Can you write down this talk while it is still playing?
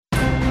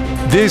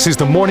This is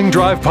the Morning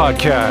Drive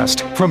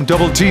Podcast from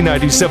Double T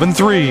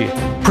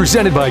 97.3,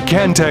 presented by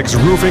Cantex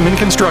Roofing and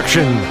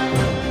Construction.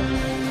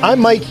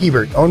 I'm Mike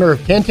Hebert, owner of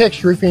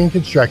Cantex Roofing and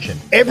Construction.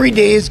 Every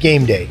day is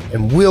game day,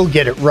 and we'll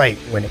get it right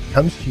when it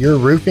comes to your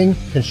roofing,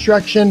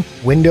 construction,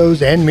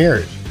 windows, and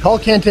mirrors. Call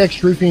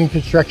Cantex Roofing and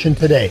Construction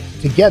today.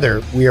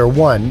 Together, we are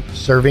one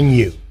serving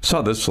you.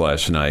 Saw this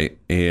last night,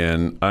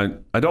 and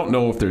I don't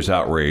know if there's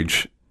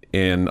outrage,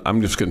 and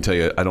I'm just going to tell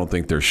you I don't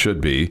think there should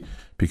be,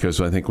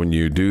 because I think when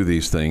you do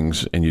these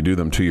things and you do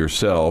them to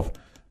yourself,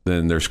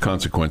 then there's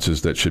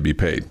consequences that should be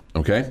paid,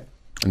 okay?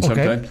 And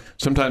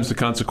sometimes the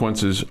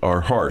consequences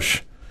are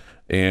harsh.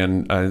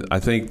 And I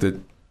think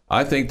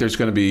there's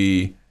going to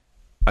be,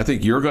 I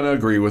think you're going to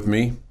agree with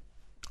me.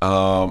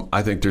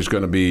 I think there's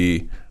going to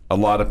be a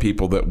lot of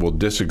people that will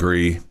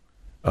disagree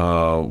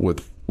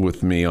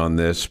with me on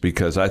this,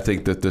 because I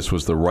think that this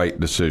was the right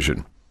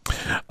decision.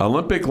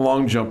 Olympic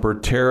long jumper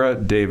Tara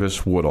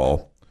Davis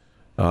Woodall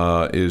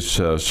has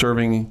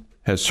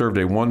served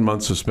a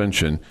 1-month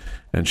suspension,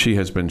 and she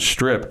has been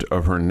stripped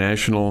of her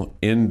national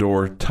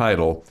indoor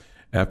title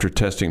after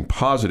testing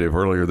positive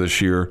earlier this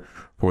year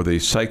for the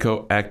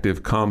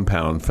psychoactive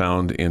compound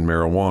found in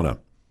marijuana.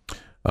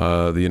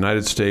 The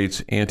United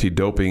States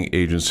Anti-Doping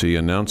Agency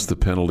announced the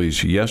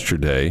penalties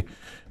yesterday.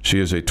 She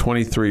is a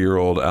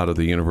 23-year-old out of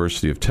the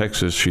University of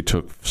Texas. She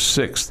took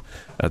 6th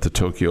at the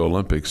Tokyo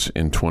Olympics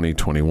in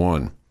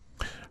 2021.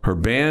 Her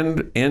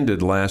ban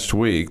ended last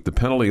week. The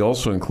penalty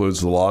also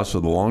includes the loss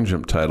of the long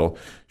jump title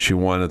she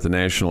won at the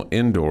National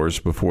Indoors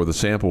before the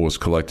sample was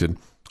collected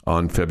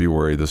on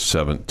February the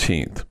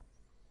 17th.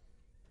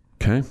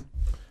 Okay.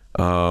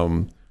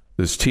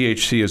 This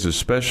THC is a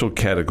special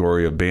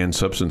category of banned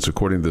substance,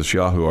 according to this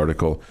Yahoo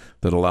article,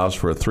 that allows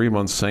for a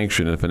 3-month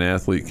sanction if an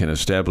athlete can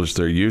establish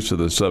their use of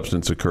the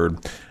substance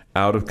occurred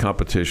out of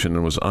competition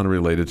and was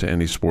unrelated to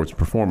any sports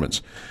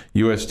performance.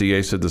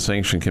 USDA said the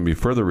sanction can be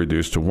further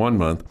reduced to 1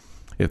 month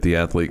if the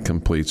athlete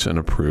completes an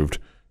approved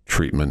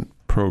treatment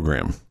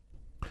program.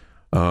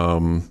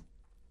 There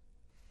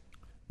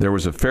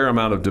was a fair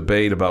amount of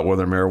debate about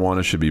whether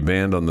marijuana should be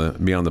banned on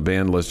the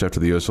banned list after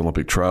the U.S.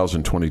 Olympic trials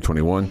in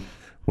 2021,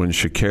 when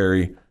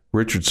Sha'Carri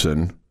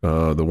Richardson,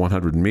 the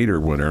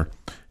 100-meter winner,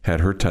 had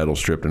her title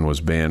stripped and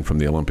was banned from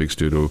the Olympics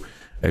due to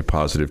a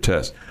positive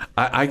test.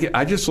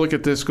 I just look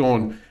at this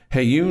going,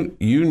 hey,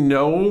 you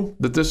know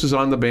that this is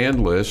on the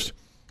banned list.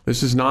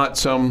 This is not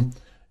some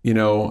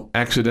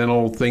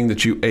accidental thing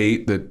that you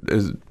ate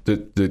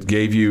that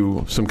gave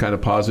you some kind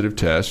of positive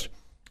test.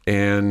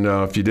 And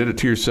if you did it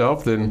to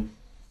yourself, then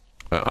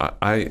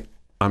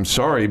I'm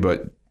sorry,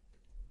 but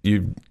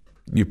you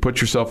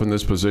put yourself in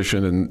this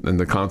position, and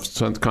the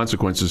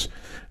consequences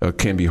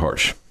can be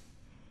harsh.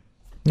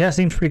 Yeah, it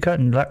seems pretty cut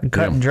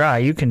and dry.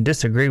 You can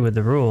disagree with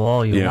the rule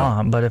all you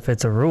want, but if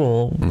it's a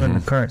rule in the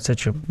current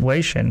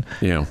situation,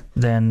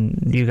 then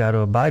you got to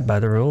abide by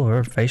the rule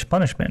or face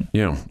punishment.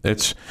 Yeah,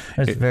 it's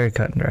very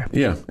cut and dry.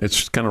 Yeah,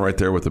 it's kind of right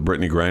there with the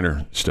Brittany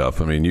Griner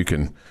stuff. I mean, you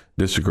can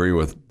disagree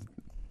with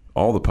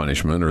all the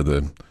punishment or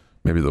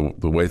maybe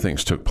the way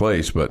things took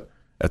place, but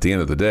at the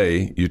end of the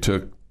day, you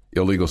took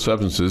illegal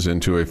substances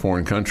into a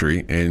foreign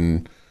country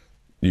and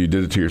you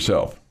did it to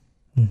yourself.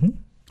 Mm-hmm.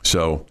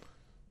 So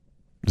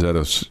is that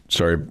a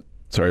sorry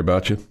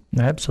about you?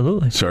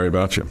 Absolutely. Sorry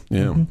about you.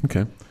 Yeah. Mm-hmm.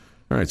 Okay.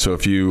 All right. So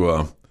if you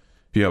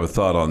have a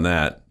thought on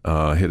that,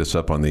 hit us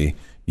up on the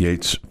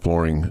Yates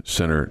Flooring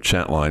Center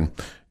chat line.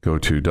 Go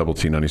to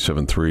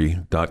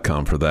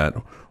doublet97.3.com for that,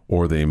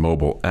 or the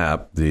mobile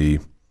app.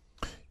 The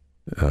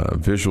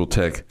Visual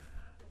Tech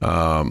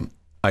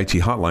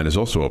IT hotline is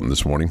also open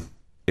this morning.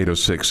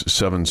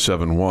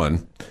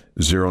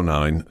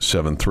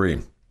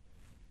 806-771-0973.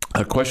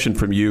 A question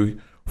for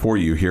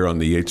you here on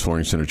the Yates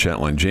Flooring Center chat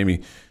line.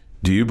 Jamie,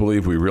 do you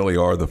believe we really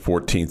are the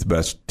 14th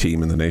best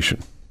team in the nation?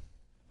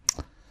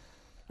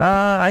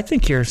 I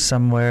think you're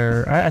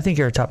somewhere. I think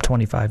you're a top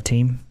 25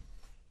 team.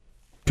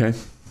 Okay.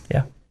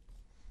 Yeah.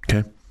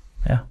 Okay.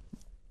 Yeah.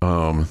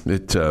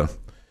 It's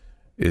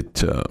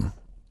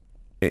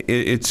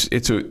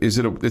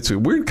a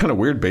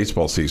weird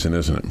baseball season,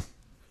 isn't it?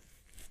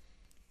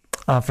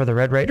 For the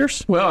Red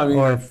Raiders? Well, I mean,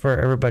 or for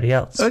everybody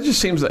else? It just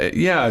seems like,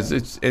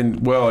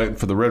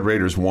 for the Red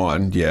Raiders,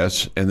 1,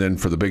 yes, and then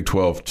for the Big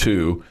 12,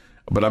 2.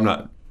 But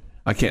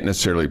I can't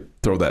necessarily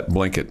throw that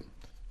blanket,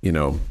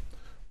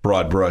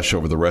 broad brush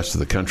over the rest of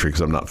the country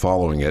because I'm not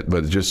following it.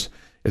 But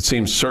it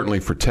seems certainly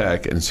for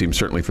Tech, and it seems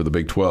certainly for the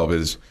Big 12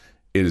 it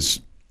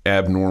is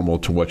abnormal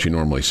to what you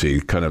normally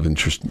see. Kind of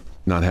interest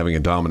not having a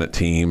dominant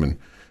team, and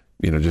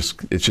it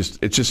just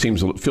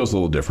feels a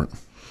little different.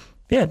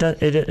 Yeah,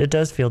 it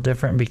does feel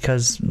different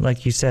because,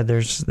 like you said,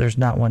 there's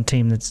not one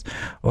team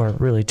or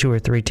really 2 or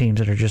 3 teams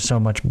that are just so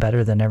much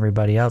better than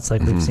everybody else,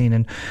 like we've seen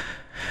in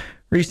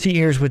recent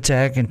years with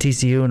Tech and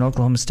TCU and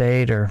Oklahoma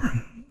State or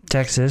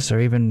Texas, or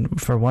even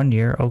for 1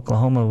 year,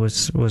 Oklahoma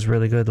was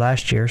really good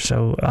last year.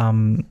 So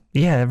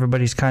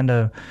everybody's kind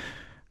of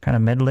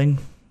meddling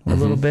a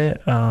little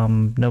bit.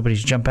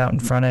 Nobody's jump out in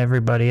front of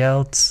everybody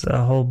else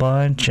a whole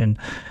bunch, and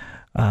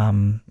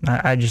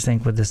I just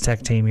think with this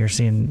Tech team, you're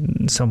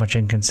seeing so much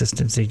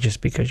inconsistency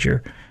just because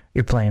you're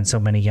playing so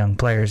many young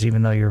players,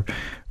 even though you're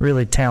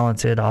really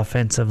talented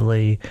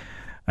offensively.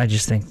 I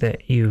just think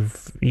that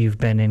you've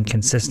been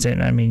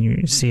inconsistent. I mean,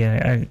 you see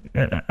a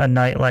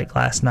night like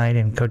last night,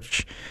 and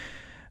Coach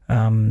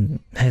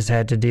has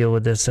had to deal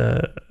with this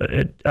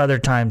at other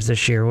times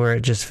this year where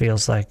it just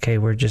feels like, hey,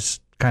 we're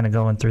just kind of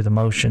going through the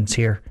motions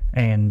here.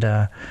 And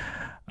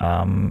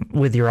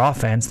with your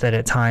offense that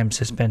at times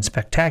has been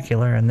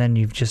spectacular, and then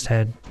you've just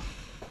had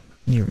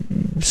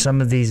some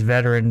of these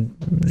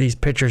these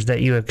pitchers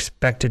that you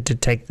expected to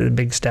take the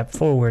big step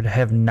forward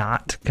have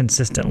not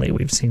consistently.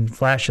 We've seen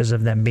flashes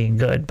of them being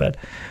good, but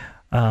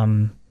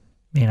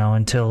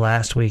until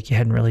last week, you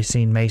hadn't really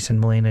seen Mason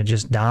Molina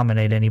just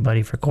dominate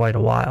anybody for quite a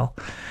while.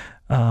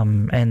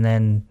 And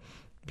then,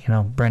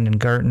 Brendan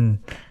Gurton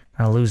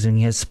losing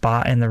his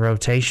spot in the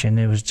rotation.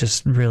 It was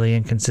just really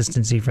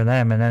inconsistency for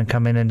them. And then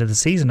coming into the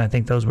season, I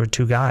think those were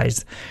two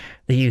guys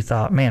that you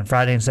thought, man,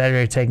 Friday and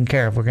Saturday taken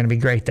care of. We're going to be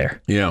great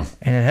there. Yeah.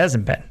 And it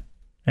hasn't been.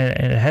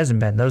 And it hasn't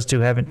been. Those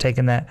two haven't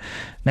taken that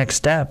next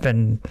step,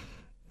 and,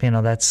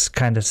 that's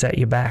kind of set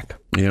you back.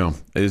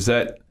 Is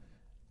that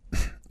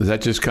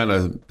just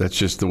that's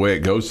just the way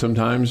it goes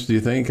sometimes, do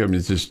you think? I mean,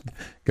 it's just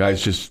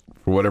guys just,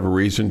 for whatever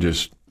reason,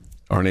 just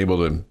aren't able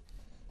to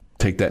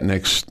take that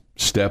next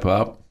step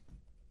up?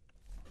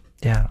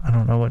 Yeah, I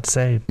don't know what to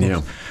say.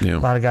 A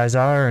lot of guys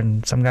are,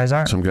 and some guys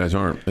aren't.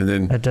 And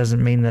then that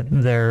doesn't mean that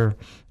they're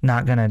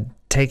not going to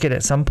take it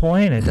at some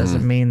point. It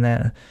doesn't mean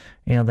that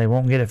they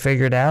won't get it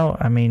figured out.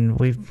 I mean,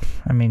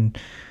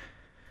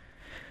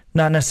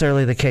 not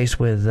necessarily the case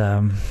with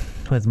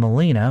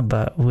Molina,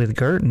 but with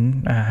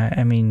Gurton.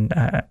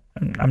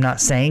 I'm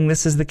not saying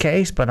this is the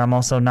case, but I'm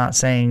also not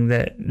saying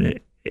that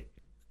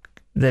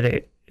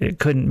it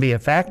couldn't be a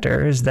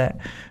factor. Is that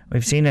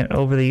we've seen it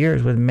over the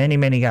years with many,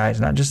 many guys,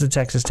 not just at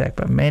Texas Tech,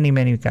 but many,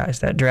 many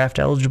guys. That draft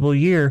eligible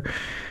year,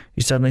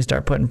 you suddenly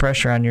start putting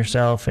pressure on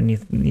yourself, and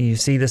you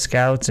see the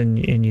scouts,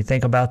 and you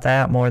think about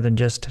that more than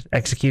just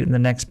executing the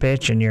next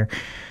pitch, and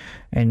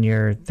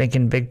you're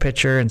thinking big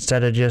picture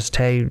instead of just,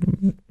 hey,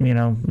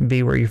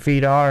 be where your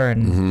feet are,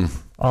 and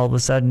all of a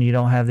sudden you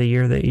don't have the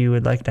year that you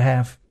would like to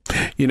have.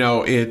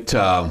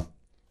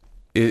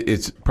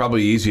 It's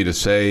probably easy to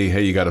say,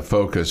 hey, you got to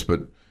focus,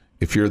 but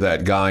if you're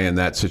that guy in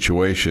that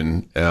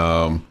situation,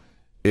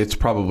 it's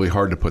probably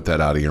hard to put that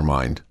out of your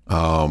mind.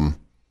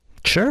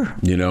 Sure.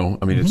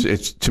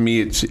 It's to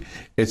me,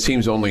 it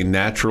seems only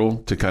natural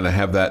to kind of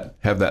have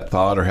that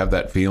thought or have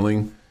that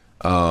feeling,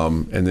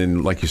 and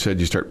then, like you said,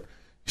 you start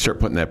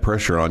putting that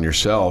pressure on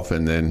yourself,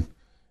 and then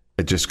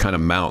it just kind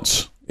of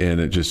mounts, and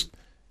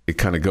it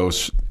kind of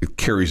goes, it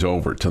carries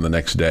over to the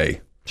next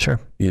day. Sure.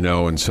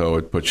 And so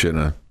it puts you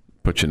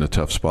in a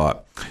tough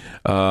spot.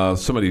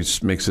 Somebody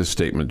makes this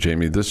statement,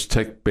 Jamie. This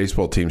Tech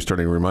baseball team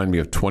starting to remind me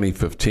of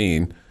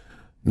 2015.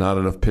 Not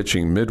enough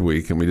pitching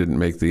midweek, and we didn't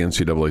make the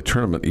NCAA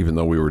tournament, even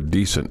though we were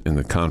decent in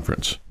the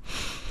conference.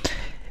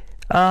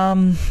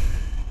 Yeah,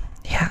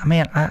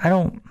 man, I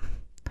don't.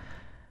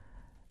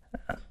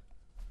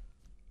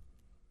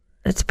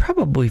 It's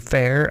probably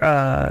fair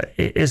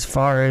as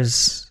far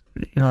as,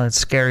 it's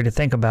scary to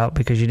think about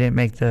because you didn't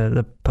make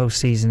the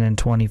postseason in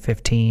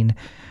 2015.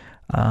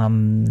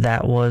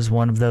 That was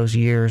one of those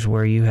years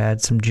where you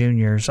had some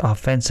juniors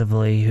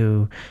offensively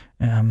who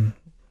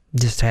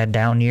just had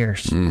down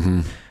years.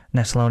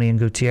 Nesloni and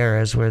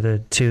Gutierrez were the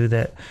two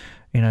that,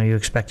 you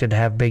expected to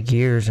have big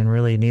years, and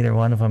really neither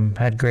one of them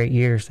had great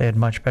years. They had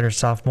much better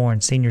sophomore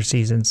and senior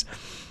seasons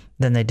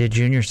than they did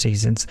junior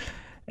seasons.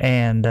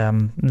 And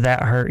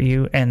that hurt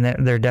you, and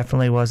there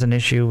definitely was an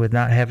issue with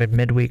not having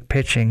midweek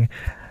pitching,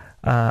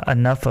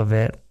 enough of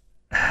it.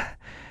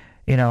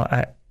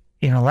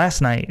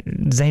 Last night,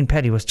 Zane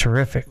Petty was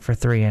terrific for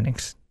 3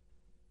 innings.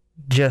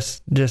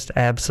 Just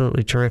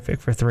absolutely terrific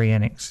for 3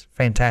 innings.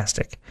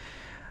 Fantastic.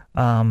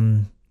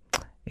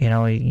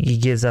 He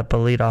gives up a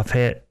leadoff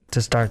hit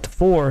to start the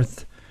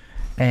 4th,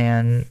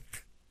 and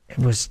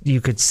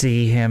you could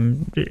see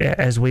him,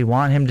 as we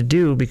want him to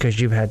do, because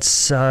you've had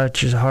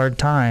such a hard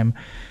time,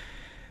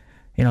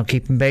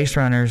 keeping base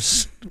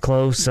runners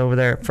close over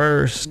there at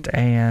first,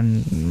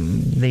 and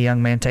the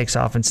young man takes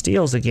off and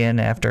steals again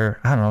after,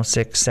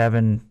 6,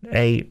 7,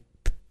 8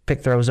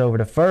 pick throws over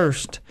to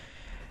first.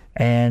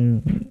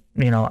 And,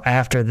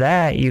 after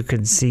that, you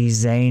could see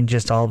Zane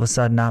just all of a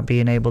sudden not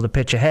being able to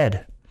pitch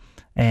ahead.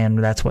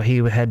 And that's what he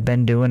had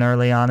been doing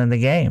early on in the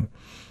game.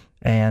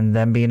 And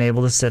then being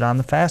able to sit on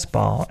the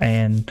fastball.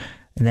 And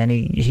then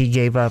he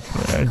gave up,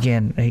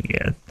 again,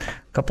 a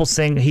couple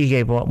he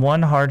gave up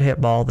one hard hit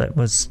ball that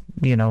was,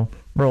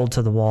 rolled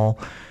to the wall.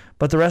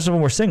 But the rest of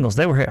them were singles.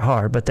 They were hit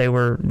hard, but they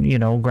were,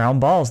 ground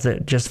balls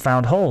that just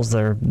found holes.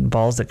 They're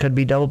balls that could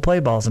be double play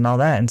balls and all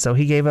that. And so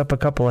he gave up a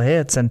couple of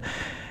hits and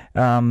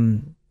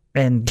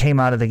came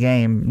out of the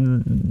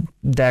game.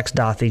 Dax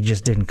Dothy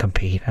just didn't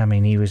compete.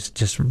 He was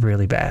just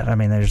really bad.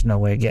 There's no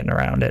way of getting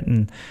around it,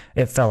 and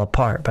it fell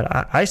apart.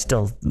 But I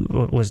still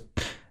was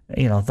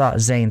thought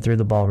Zane threw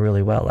the ball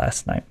really well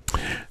last night.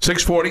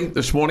 6:40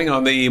 this morning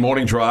on the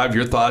Morning Drive.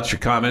 Your thoughts, your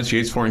comments,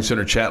 Yates Flooring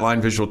Center chat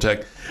line, Visual Tech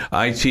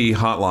IT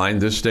hotline.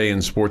 This day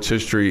in sports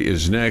history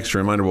is next. A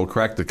reminder, we'll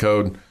crack the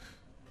code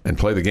and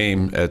play the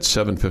game at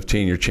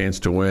 7:15. Your chance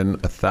to win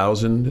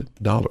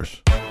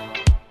 $1,000.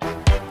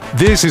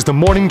 This is the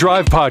Morning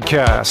Drive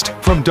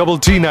podcast from Double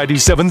T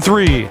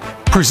 97.3,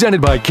 presented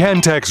by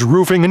Cantex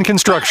Roofing and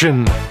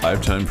Construction.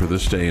 Live time for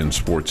this day in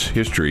sports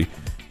history.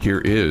 Here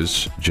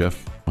is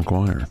Jeff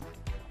McGuire.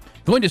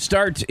 Going to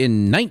start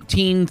in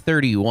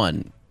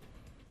 1931.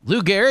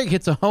 Lou Gehrig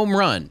hits a home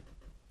run,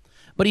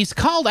 but he's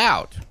called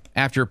out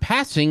after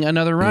passing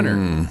another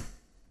runner.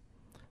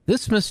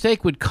 This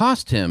mistake would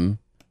cost him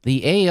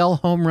the AL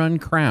home run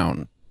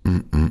crown.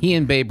 He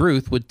and Babe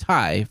Ruth would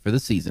tie for the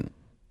season.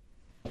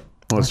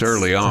 Well, it's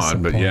early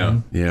on, but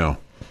yeah.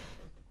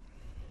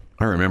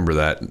 I remember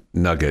that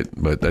nugget,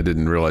 but I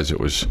didn't realize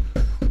it was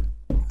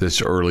this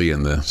early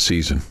in the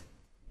season.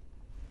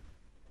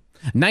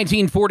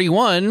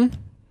 1941,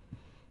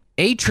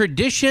 a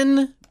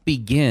tradition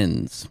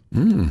begins.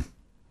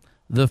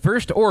 The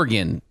first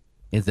organ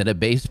is at a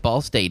baseball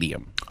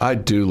stadium. I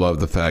do love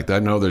the fact, I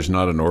know there's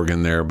not an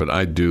organ there, but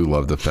I do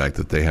love the fact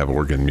that they have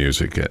organ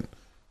music at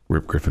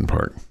Rip Griffin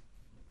Park.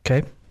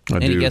 Okay.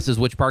 Any guesses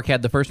which park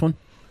had the first one?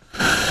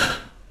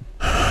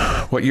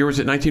 What year was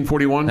it,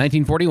 1941?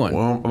 1941.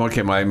 Well,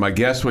 okay, my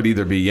guess would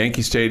either be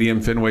Yankee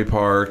Stadium, Fenway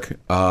Park,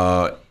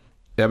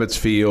 Ebbets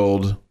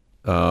Field.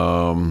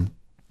 I'm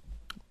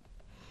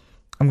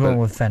going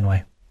with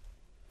Fenway.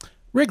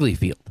 Wrigley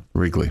Field.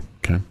 Wrigley,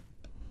 okay.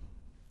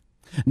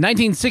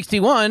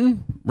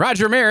 1961,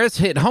 Roger Maris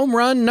hit home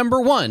run number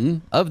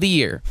 1 of the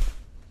year.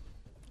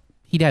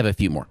 He'd have a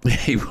few more.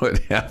 He would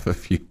have a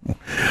few more.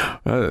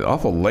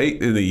 Awful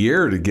late in the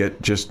year to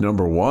get just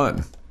number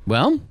 1.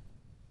 Well,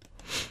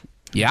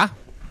 yeah.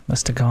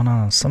 Must have gone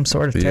on some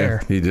sort of tear.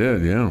 Yeah, he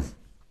did, yeah.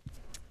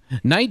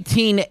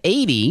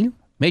 1980,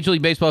 Major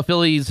League Baseball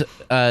Phillies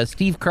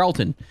Steve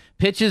Carlton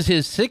pitches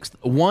his 6th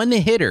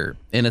one-hitter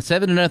in a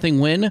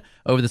 7-0 win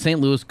over the St.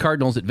 Louis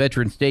Cardinals at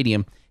Veterans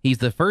Stadium. He's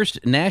the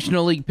first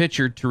National League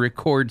pitcher to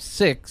record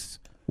 6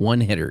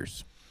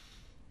 one-hitters.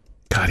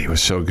 God, he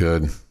was so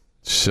good.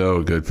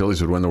 So good.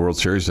 Phillies would win the World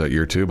Series that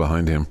year, too,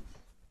 behind him.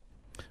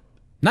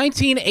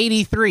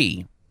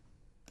 1983,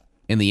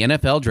 in the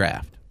NFL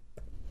Draft,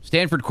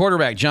 Stanford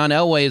quarterback John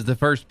Elway is the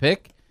first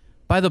pick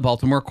by the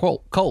Baltimore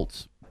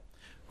Colts.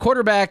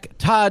 Quarterback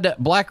Todd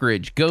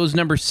Blackridge goes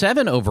number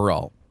 7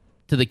 overall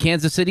to the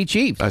Kansas City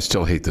Chiefs. I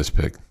still hate this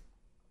pick.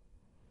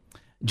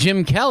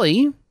 Jim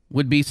Kelly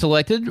would be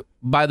selected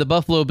by the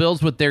Buffalo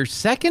Bills with their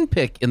 2nd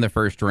pick in the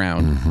first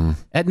round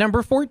at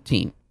number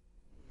 14.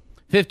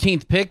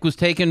 15th pick was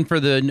taken for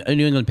the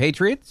New England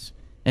Patriots,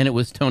 and it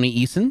was Tony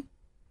Eason.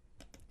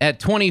 At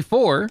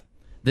 24,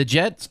 the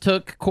Jets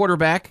took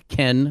quarterback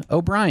Ken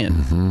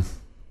O'Brien.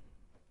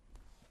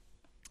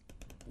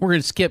 We're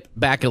going to skip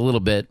back a little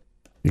bit.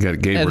 You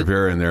got Gabe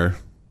Rivera in there.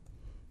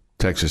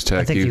 Texas Tech.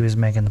 I think he was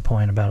making the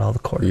point about all the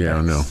quarterbacks. Yeah,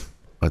 I know.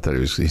 I thought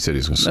he said he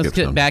was going to skip Let's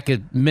get some. back a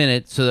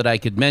minute so that I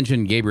could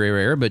mention Gabe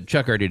Rivera, but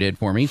Chuck already did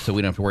for me, so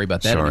we don't have to worry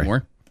about that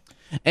anymore.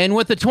 And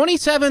with the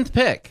 27th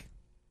pick,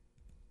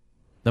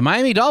 the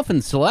Miami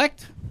Dolphins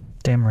select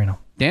Dan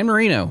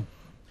Marino,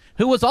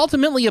 who was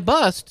ultimately a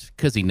bust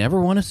because he never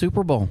won a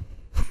Super Bowl.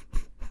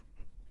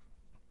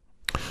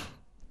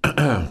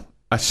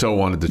 I so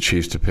wanted the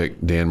Chiefs to pick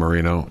Dan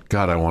Marino.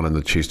 God, I wanted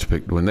the Chiefs to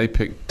pick. When they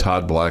picked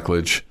Todd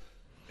Blackledge,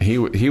 he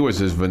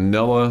was as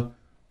vanilla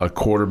a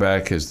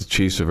quarterback as the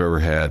Chiefs have ever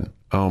had.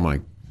 Oh,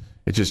 my.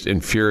 It just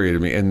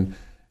infuriated me.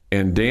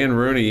 And Dan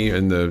Rooney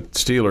and the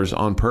Steelers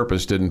on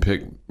purpose didn't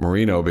pick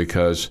Marino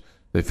because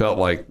they felt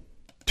like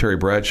Terry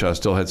Bradshaw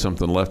still had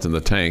something left in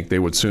the tank. They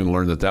would soon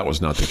learn that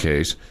was not the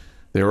case.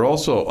 They were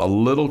also a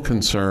little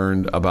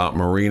concerned about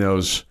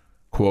Marino's,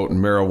 quote,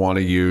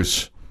 marijuana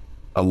use,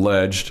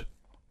 alleged,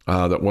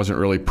 that wasn't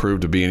really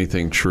proved to be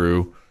anything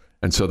true.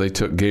 And so they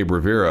took Gabe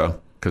Rivera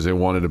because they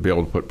wanted to be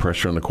able to put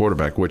pressure on the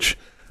quarterback, which,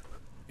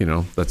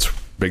 that's a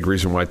big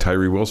reason why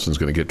Tyree Wilson's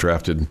going to get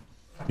drafted,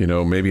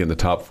 maybe in the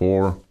top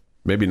 4,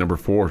 maybe number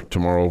 4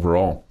 tomorrow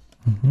overall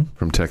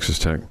from Texas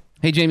Tech.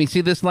 Hey, Jamie,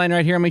 see this line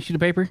right here on my sheet of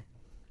paper?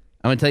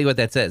 I'm going to tell you what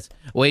that says.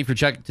 Wait for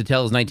Chuck to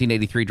tell his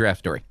 1983 draft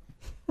story.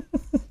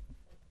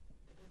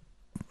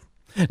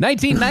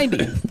 1990.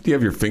 Do you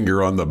have your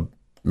finger on the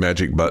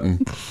magic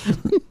button?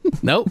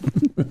 Nope.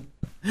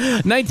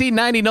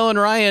 1990, Nolan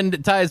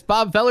Ryan ties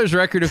Bob Feller's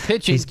record of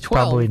pitching. He's 12.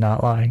 probably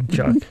not lying,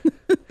 Chuck.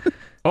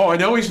 Oh, I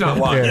know he's not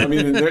lying. I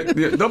mean,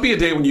 there'll be a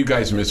day when you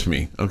guys miss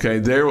me, okay?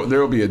 There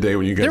will be a day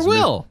when you guys There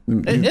will.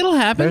 It'll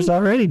happen. There's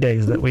already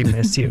days that we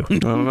miss you. I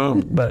don't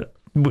know. But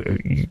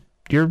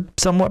you're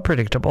somewhat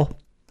predictable.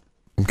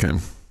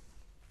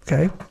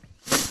 Okay.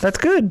 That's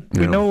good.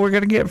 We know what we're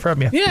going to get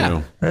from you.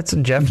 Yeah. That's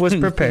Jeff was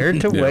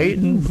prepared to wait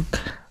and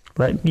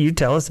let you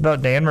tell us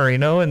about Dan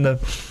Marino and the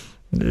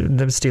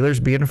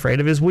Steelers being afraid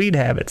of his weed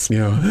habits.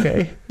 Yeah.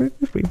 Okay.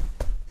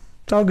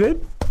 It's all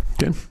good.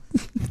 Okay.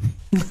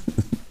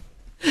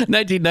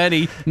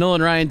 1990,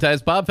 Nolan Ryan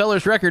ties Bob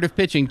Feller's record of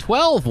pitching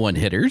 12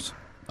 one-hitters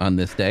on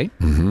this day.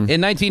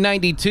 In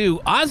 1992,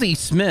 Ozzie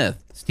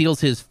Smith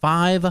steals his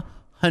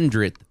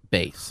 500th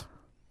base.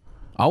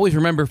 Always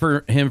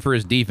remember him for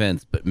his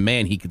defense, but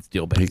man, he could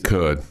steal bases. He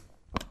could.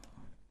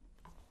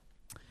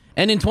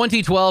 And in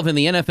 2012, in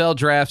the NFL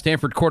draft,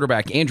 Stanford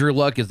quarterback Andrew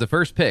Luck is the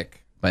first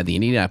pick by the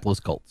Indianapolis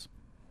Colts.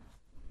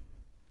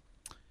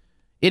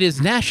 It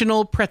is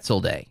National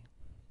Pretzel Day.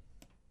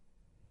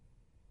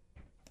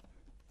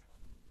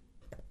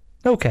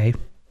 Okay.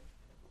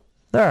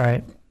 All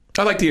right.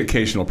 I like the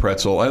occasional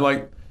pretzel.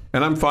 And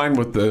I'm fine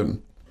with the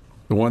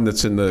one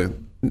that's in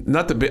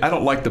not the big. I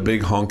don't like the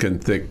big honking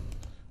thick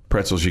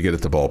pretzels you get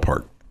at the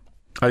ballpark.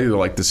 I either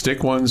like the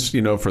stick ones,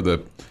 for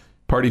the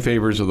party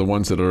favors, or the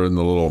ones that are in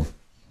the little,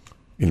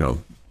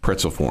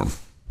 pretzel form.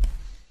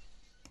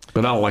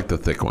 But I don't like the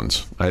thick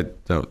ones.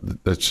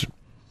 That's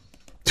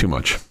too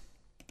much.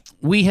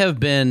 We have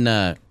been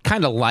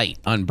kind of light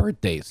on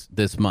birthdays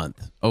this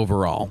month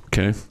overall.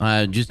 Okay.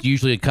 Just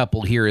usually a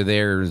couple here or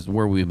there is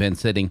where we've been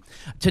sitting.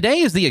 Today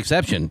is the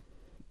exception.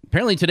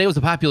 Apparently today was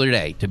a popular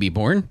day to be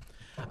born.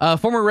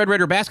 Former Red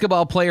Raider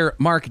basketball player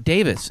Mark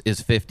Davis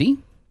is 50.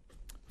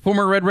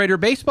 Former Red Raider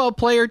baseball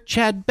player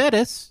Chad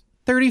Bettis,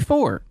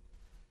 34.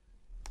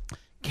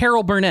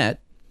 Carol Burnett,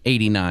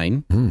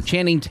 89.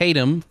 Channing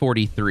Tatum,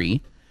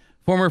 43.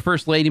 Former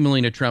First Lady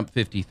Melania Trump,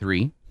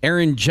 53.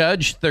 Aaron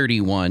Judge,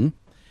 31.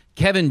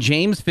 Kevin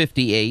James,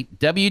 58.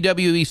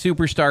 WWE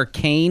superstar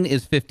Kane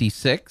is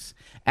 56.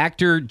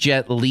 Actor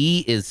Jet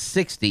Li is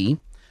 60.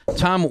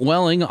 Tom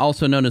Welling,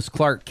 also known as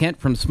Clark Kent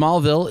from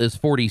Smallville, is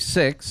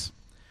 46.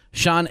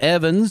 Sean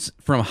Evans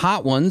from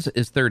Hot Ones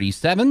is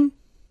 37.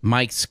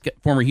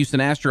 Former Houston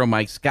Astro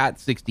Mike Scott,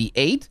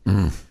 68.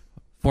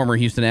 Former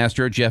Houston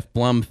Astro Jeff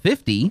Blum,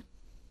 50.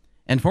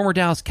 And former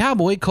Dallas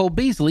Cowboy Cole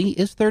Beasley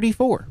is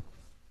 34.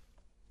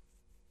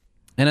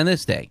 And on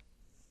this day,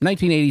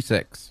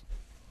 1986,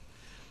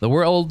 the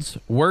world's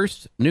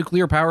worst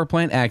nuclear power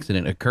plant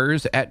accident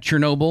occurs at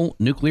Chernobyl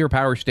nuclear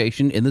power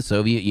station in the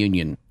Soviet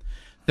Union.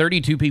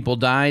 32 people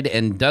died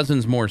and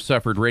dozens more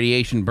suffered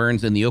radiation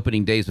burns in the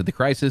opening days of the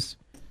crisis.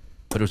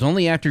 But it was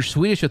only after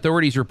Swedish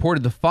authorities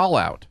reported the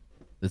fallout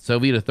that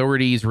Soviet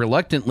authorities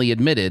reluctantly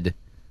admitted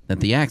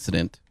that the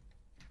accident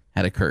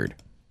had occurred.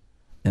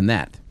 And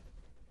that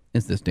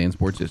is this day in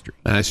sports history.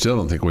 I still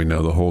don't think we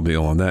know the whole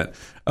deal on that.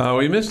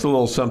 We missed a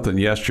little something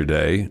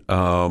yesterday.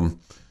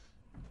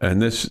 And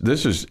this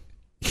is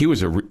he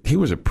was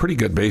a pretty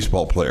good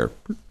baseball player,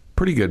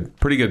 pretty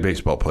good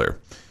baseball player.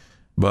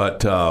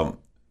 But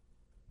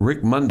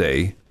Rick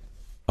Monday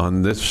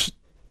on this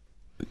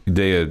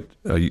day in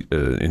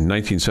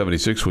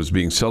 1976 was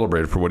being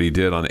celebrated for what he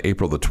did on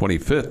April the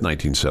 25th,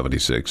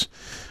 1976,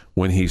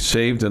 when he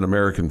saved an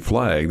American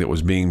flag that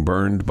was being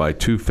burned by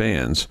two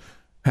fans,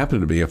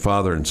 happened to be a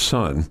father and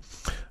son.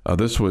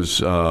 This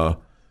was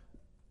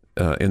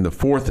in the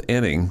fourth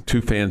inning.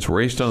 Two fans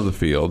raced onto the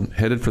field,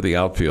 headed for the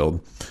outfield,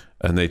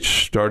 and they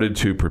started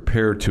to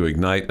prepare to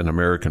ignite an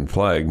American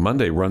flag.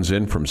 Monday runs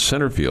in from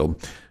center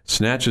field,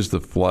 snatches the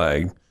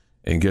flag,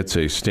 and gets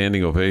a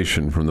standing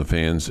ovation from the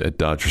fans at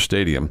Dodger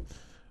Stadium.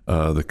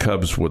 The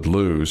Cubs would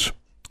lose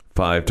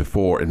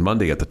 5-4, and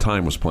Monday at the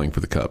time was playing for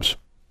the Cubs.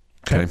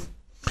 Okay.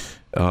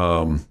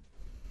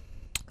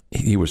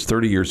 He was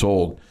 30 years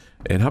old.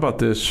 And how about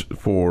this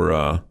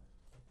for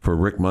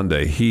Rick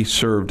Monday? He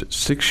served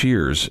 6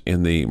 years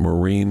in the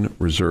Marine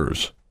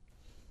Reserves.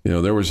 You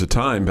know, there was a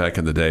time back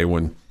in the day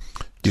when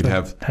you'd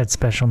had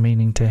special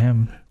meaning to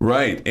him,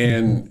 right?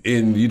 And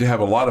you'd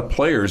have a lot of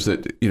players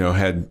that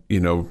had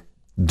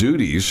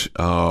duties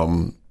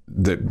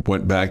that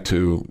went back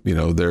to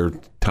their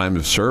time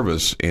of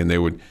service,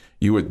 and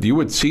you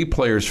would see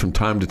players from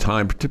time to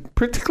time,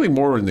 particularly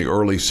more in the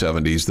early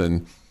 70s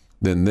than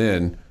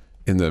then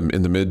in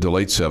the mid to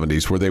late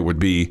 70s, where they would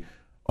be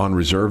on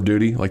reserve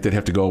duty, like they'd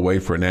have to go away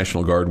for a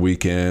National Guard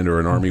weekend or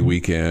an Army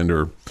weekend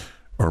or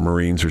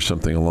Marines or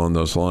something along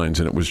those lines.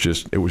 And it was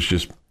just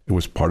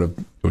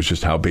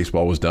how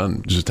baseball was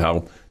done, just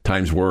how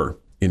times were.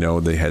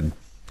 They had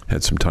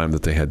some time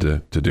that they had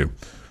to do.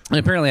 And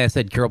apparently I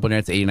said Carol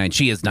Burnett's 89.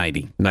 She is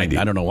 90. 90.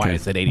 I don't know why I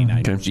said 89.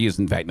 Okay. She is,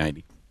 in fact,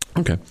 90.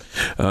 Okay.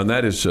 And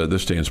that is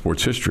this day in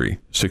sports history,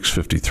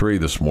 6:53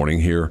 this morning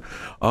here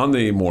on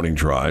the Morning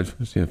Drive.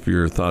 If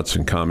your thoughts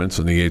and comments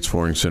on the Yates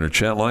Flooring Center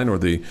chat line or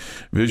the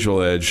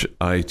Visual Edge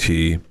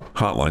IT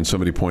hotline.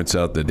 Somebody points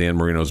out that Dan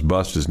Marino's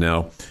bust is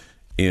now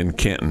in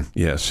Canton.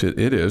 Yes,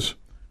 it is.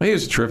 He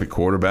is a terrific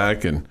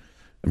quarterback, and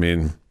I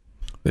mean,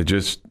 they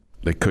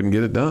couldn't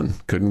get it done.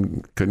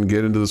 Couldn't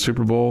get into the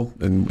Super Bowl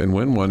and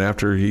win one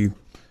after he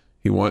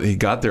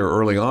got there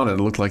early on, and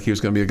it looked like he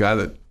was going to be a guy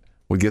that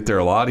would get there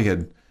a lot. He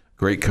had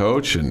great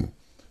coach and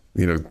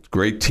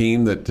great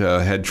team that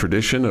had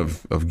tradition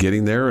of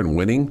getting there and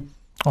winning.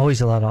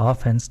 Always a lot of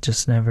offense,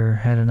 just never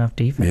had enough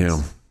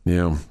defense.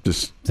 Yeah.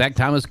 Just Zach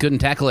Thomas couldn't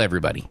tackle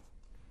everybody.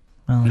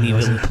 Well, he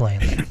wasn't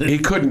playing there. He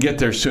couldn't get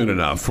there soon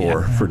enough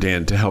for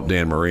Dan to help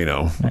Dan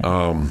Marino.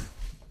 Right.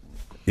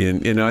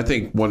 And I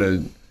think one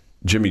of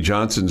Jimmy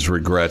Johnson's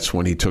regrets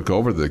when he took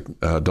over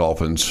the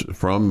Dolphins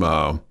from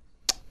Don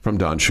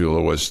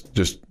Shula was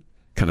just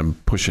kind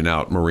of pushing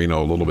out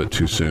Marino a little bit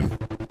too soon.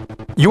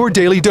 Your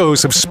daily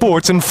dose of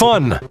sports and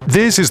fun.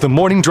 This is the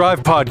Morning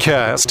Drive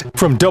Podcast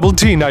from Double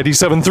T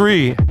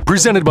 97.3,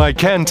 presented by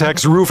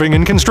Cantex Roofing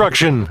and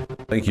Construction.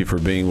 Thank you for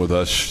being with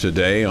us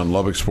today on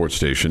Lubbock Sports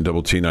Station,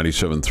 Double T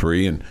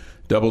 97.3 and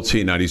Double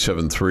T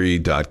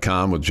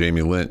 97.3.com with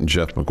Jamie Lent and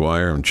Jeff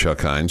McGuire and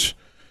Chuck Heinz.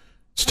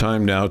 It's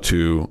time now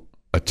to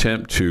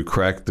attempt to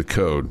crack the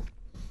code.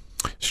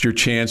 It's your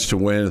chance to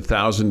win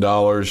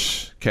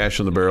 $1,000 cash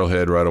on the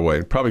barrelhead right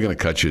away. Probably going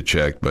to cut you a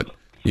check, but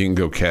you can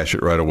go cash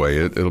it right away.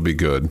 It'll be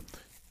good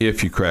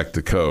if you crack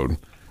the code.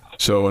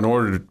 So in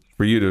order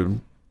for you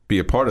to be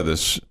a part of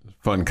this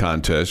fun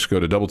contest, go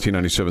to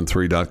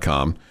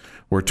doublet97.3.com,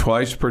 where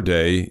twice per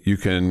day you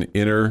can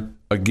enter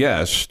a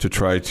guess to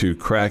try to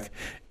crack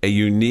a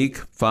unique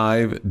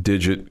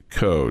 5-digit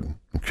code.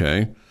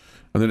 Okay?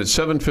 And then at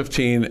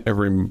 7:15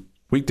 every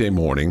weekday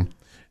morning,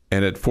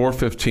 and at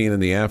 4:15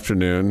 in the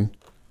afternoon,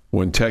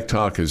 when Tech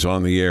Talk is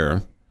on the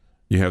air,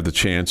 you have the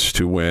chance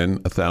to win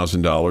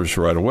 $1,000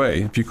 right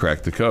away if you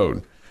crack the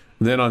code.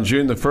 And then on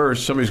June the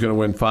 1st, somebody's going to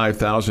win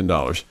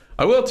 $5,000.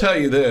 I will tell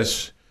you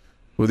this,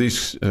 with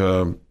these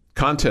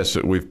contests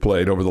that we've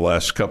played over the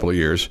last couple of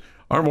years,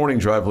 our Morning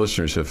Drive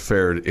listeners have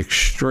fared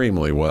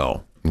extremely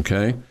well,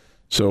 okay?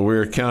 So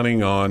we're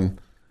counting on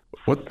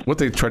what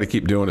they try to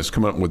keep doing is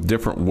come up with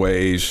different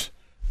ways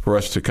for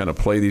us to kind of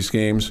play these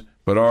games.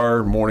 But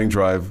our Morning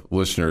Drive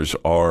listeners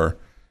are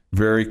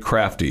very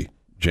crafty,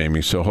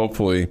 Jamie. So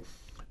hopefully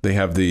they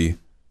have the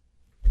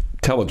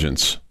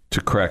intelligence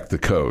to crack the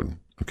code,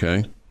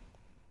 okay?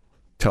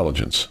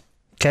 Intelligence.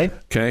 Okay.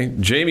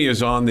 Jamie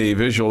is on the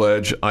Visual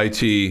Edge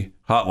IT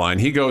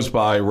hotline. He goes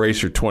by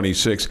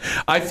Racer26.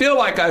 I feel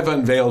like I've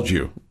unveiled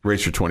you,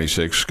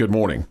 Racer26. Good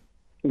morning.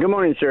 Good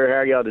morning, sir. How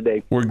are y'all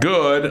today? We're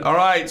good. All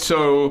right.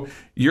 So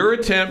your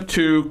attempt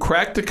to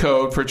crack the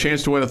code for a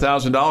chance to win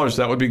 $1,000,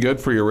 that would be good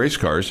for your race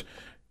cars.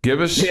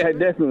 Give us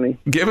definitely.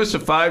 Give us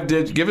 5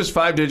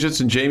 digits,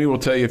 and Jamie will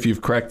tell you if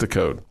you've cracked the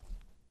code.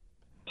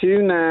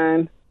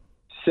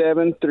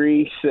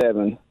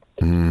 29737.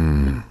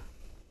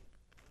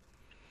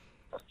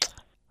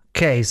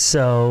 Okay,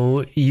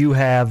 so you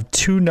have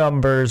two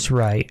numbers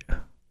right.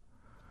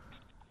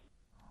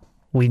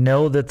 We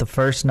know that the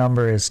first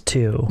number is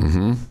 2.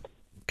 Mm-hmm.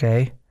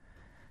 Okay.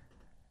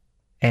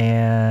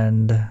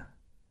 And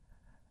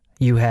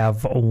you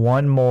have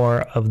one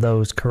more of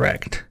those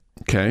correct.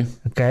 Okay.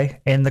 Okay.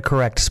 In the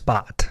correct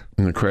spot.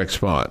 In the correct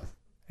spot.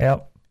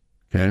 Yep.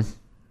 Okay.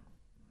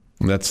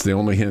 And that's the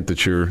only hint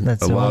that you're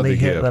That's the allowed only to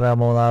hint give. that I'm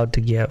allowed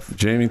to give.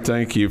 Jamie,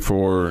 thank you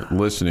for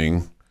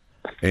listening,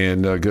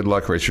 and good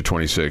luck,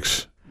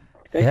 Racer26.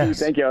 Thank you.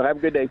 Thank y'all. Have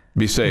a good day.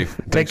 Be safe.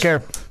 Take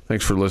care.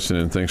 Thanks for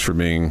listening. Thanks for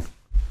being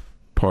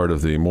part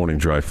of the Morning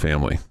Drive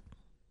family.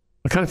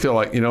 I kind of feel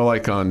like,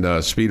 like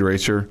on Speed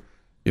Racer,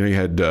 you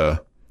had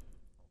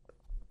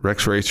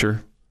Rex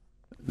Racer.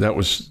 That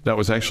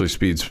was actually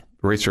Speed's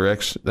Racer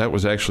X. That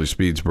was actually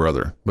Speed's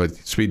brother, but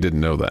Speed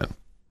didn't know that.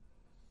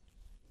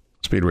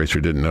 Speed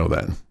Racer didn't know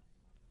that.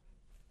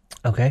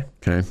 Okay.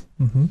 Okay.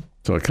 Mm-hmm.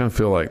 So I kind of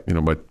feel like,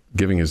 by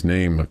giving his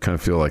name, I kind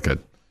of feel like I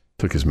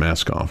took his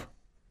mask off.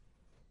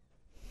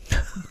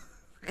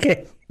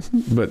 Okay.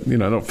 But, I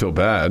don't feel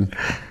bad.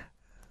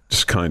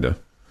 Just kind of.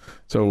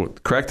 So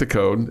crack the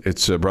code.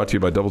 It's brought to you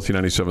by Double T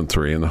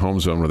 97.3 in the home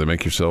zone where they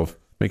make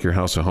your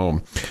house a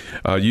home.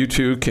 You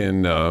too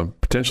can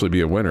potentially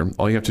be a winner.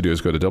 All you have to do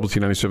is go to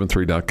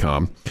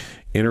doublet97.3.com,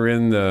 enter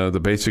in the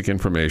basic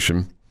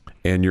information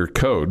and your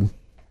code,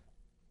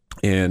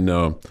 and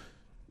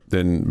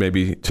then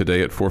maybe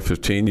today at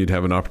 4:15 you'd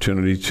have an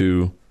opportunity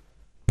to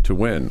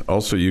win.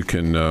 Also, you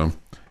can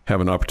have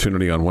an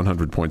opportunity on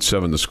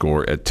 100.7 The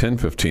Score at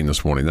 10:15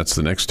 this morning. That's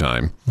the next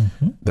time.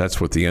 Mm-hmm.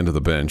 That's with the end of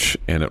the bench.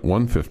 And at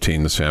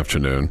 1:15 this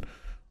afternoon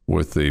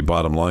with the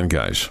bottom line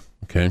guys.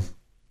 Okay?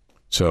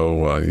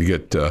 So you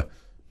get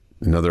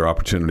another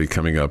opportunity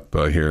coming up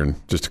here in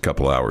just a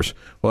couple hours.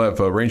 We'll have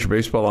Ranger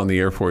Baseball on the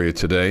air for you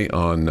today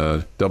on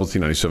Double T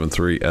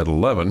 97.3 at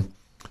 11.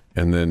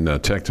 And then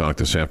Tech Talk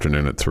this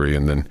afternoon at 3.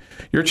 And then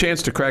your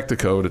chance to crack the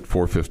code at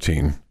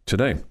 4:15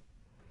 today.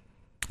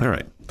 All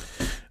right.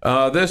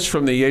 This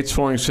from the Yates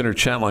Flooring Center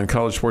chat line.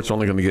 College sports are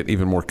only going to get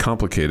even more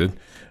complicated.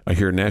 I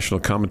hear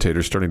national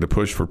commentators starting to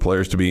push for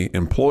players to be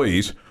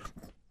employees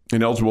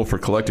and eligible for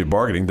collective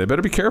bargaining. They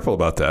better be careful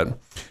about that.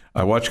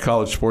 I watch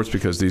college sports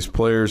because these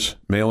players,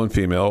 male and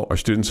female, are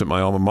students at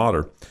my alma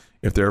mater.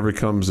 If there ever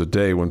comes a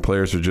day when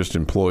players are just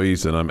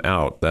employees, then I'm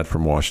out. That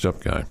from Washed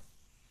Up Guy.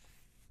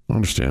 I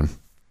understand.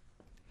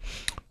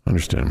 I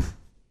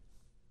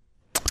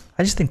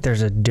just think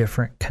there's a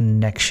different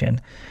connection,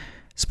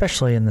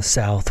 especially in the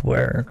South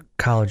where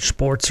college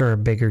sports are a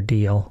bigger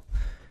deal.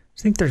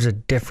 I think there's a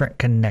different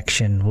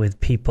connection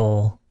with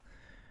people.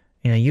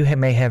 You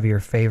may have your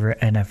favorite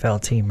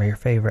NFL team or your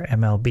favorite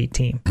MLB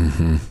team,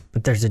 mm-hmm.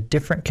 but there's a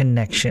different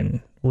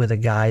connection with a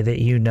guy that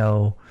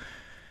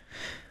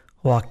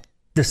walked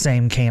the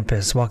same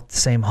campus, walked the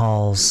same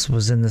halls,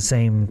 was in the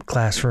same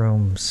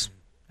classrooms,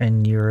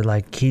 and you're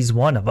like, he's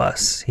one of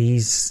us.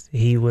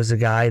 He was a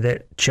guy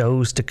that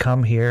chose to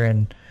come here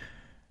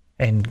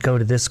and go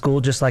to this school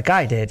just like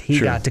I did. He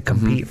got to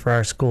compete for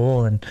our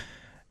school and,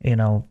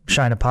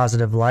 shine a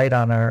positive light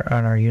on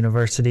our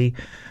university,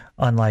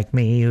 unlike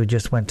me, who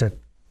just went to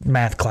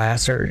math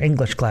class or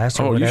English class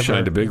or whatever. You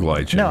shined a big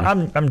light, Jimmy.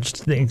 No, I'm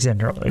just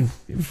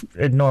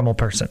a normal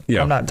person.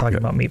 Yeah. I'm not talking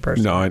about me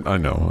personally. No, I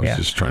know. I was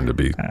just trying to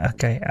be.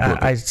 Okay.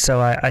 I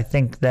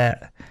think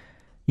that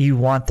you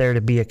want there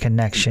to be a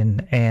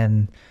connection,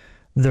 and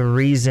the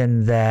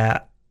reason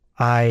that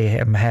I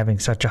am having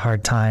such a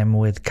hard time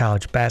with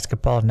college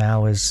basketball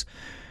now is,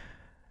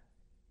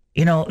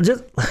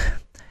 just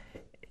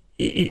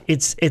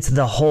it's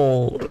the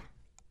whole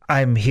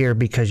I'm here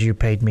because you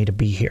paid me to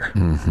be here.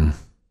 Mm-hmm.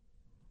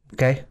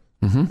 Okay?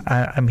 Mm-hmm.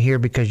 I'm here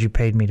because you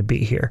paid me to be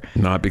here.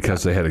 Not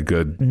because they had a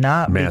good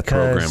math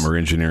program or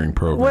engineering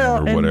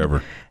program or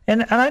whatever.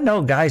 And I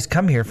know guys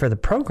come here for the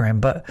program,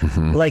 but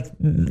like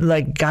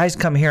guys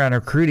come here on a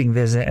recruiting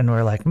visit and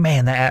we're like,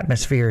 man, the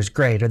atmosphere is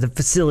great, or the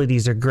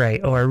facilities are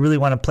great, or I really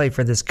want to play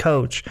for this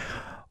coach,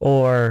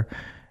 or,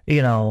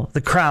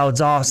 the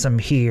crowd's awesome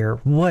here,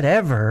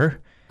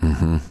 whatever.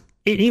 Mm-hmm.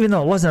 Even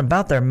though it wasn't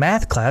about their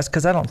math class,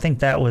 because I don't think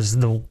that was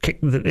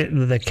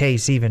the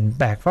case even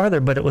back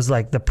farther, but it was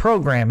like the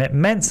program, it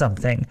meant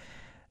something.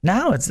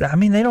 Now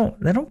they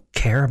don't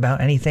care about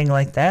anything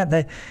like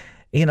that.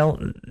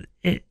 And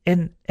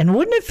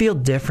wouldn't it feel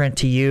different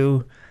to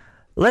you?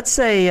 Let's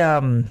say,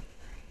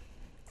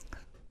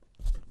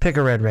 pick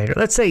a Red Raider.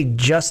 Let's say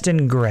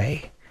Justin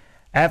Gray,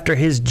 after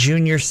his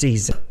junior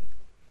season,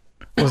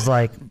 was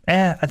like,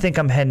 I think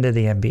I'm heading to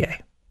the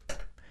NBA.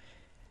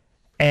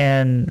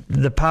 And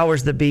the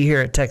powers that be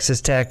here at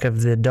Texas Tech,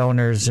 of the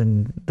donors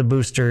and the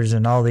boosters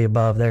and all the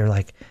above, they're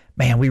like,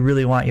 man, we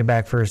really want you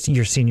back for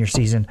your senior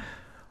season.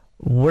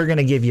 We're going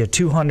to give you a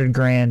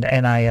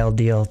 $200,000 NIL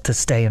deal to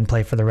stay and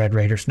play for the Red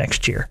Raiders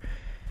next year.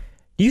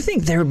 Do you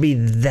think there would be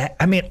that?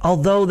 I mean,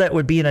 although that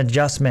would be an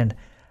adjustment,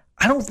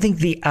 I don't think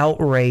the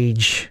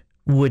outrage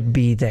would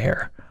be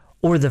there,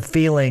 or the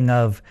feeling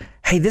of,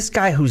 hey, this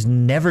guy who's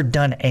never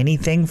done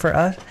anything for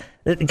us,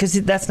 because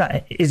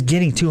is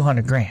getting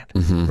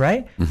 $200,000,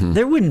 right? Mm-hmm.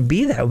 There wouldn't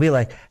be that. It would be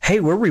like, hey,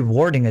 we're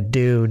rewarding a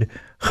dude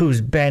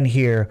who's been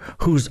here,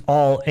 who's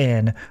all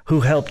in,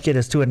 who helped get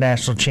us to a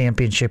national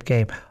championship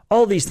game.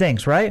 All these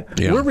things, right?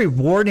 Yeah. We're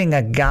rewarding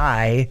a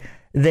guy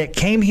that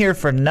came here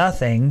for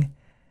nothing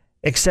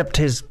except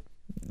his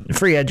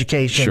free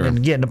education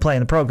and getting to play in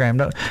the program.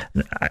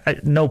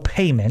 No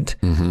payment.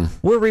 Mm-hmm.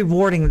 We're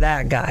rewarding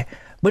that guy.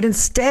 But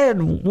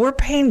instead, we're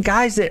paying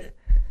guys that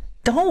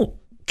don't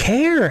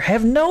care,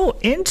 have no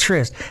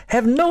interest,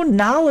 have no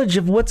knowledge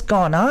of what's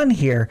going on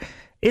here.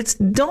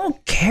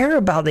 Don't care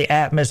about the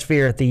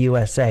atmosphere at the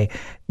USA.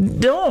 They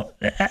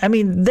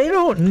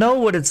don't know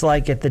what it's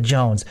like at the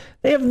Jones.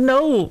 They have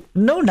no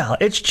knowledge.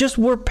 It's just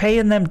we're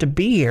paying them to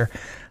be here.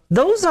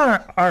 Those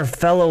aren't our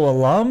fellow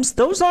alums.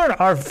 Those aren't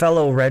our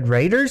fellow Red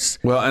Raiders.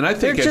 Well, and I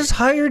think they're just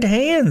hired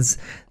hands.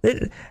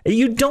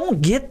 You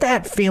don't get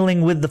that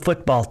feeling with the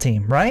football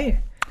team, right?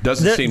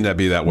 Doesn't seem to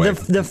be that way.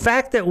 The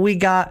fact that we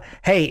got,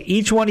 hey,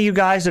 each one of you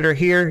guys that are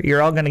here,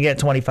 you're all going to get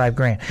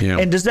 $25,000. Yeah.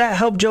 And does that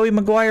help Joey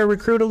Maguire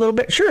recruit a little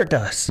bit? Sure, it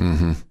does.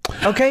 Mm-hmm.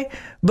 Okay,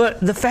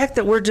 but the fact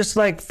that we're just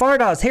like,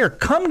 Fardaws, here,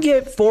 come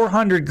get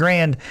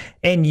 $400,000,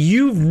 and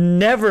you've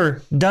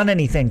never done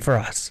anything for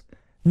us,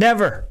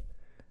 never.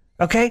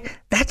 Okay,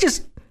 that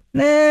just,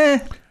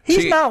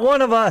 he's not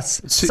one of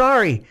us.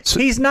 Sorry,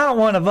 he's not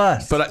one of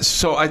us. But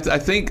I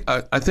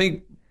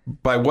think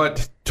by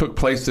what took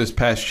place this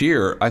past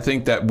year, I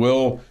think that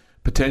will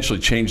potentially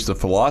change the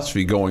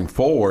philosophy going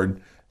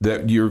forward,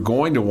 that you're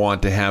going to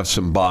want to have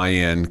some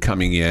buy-in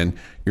coming in.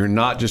 You're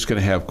not just going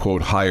to have,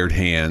 quote, hired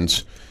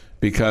hands,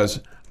 because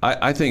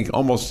I think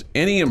almost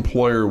any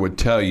employer would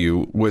tell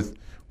you with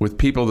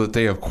people that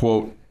they have,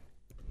 quote,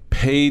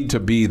 paid to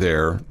be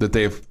there,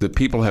 that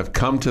people have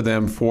come to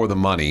them for the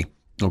money,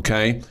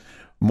 okay,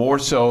 more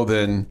so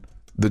than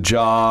the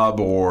job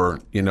or,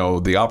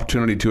 the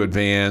opportunity to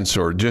advance,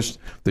 or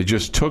they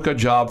just took a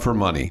job for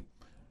money,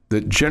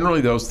 that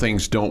generally those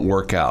things don't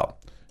work out.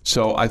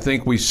 So I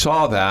think we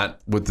saw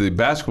that with the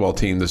basketball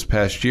team this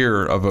past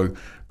year, of a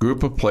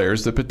group of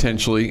players that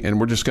potentially, and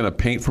we're just going to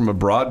paint from a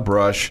broad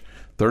brush,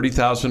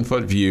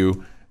 30,000-foot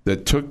view,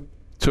 that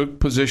took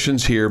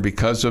positions here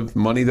because of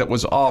money that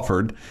was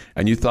offered,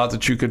 and you thought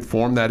that you could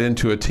form that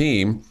into a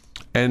team,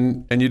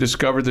 and you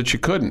discovered that you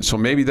couldn't. So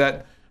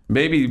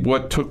maybe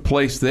what took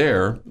place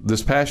there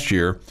this past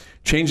year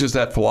changes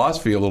that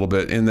philosophy a little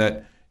bit, in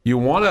that you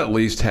want to at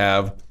least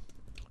have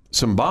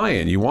some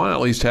buy-in. You want to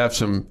at least have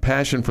some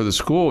passion for the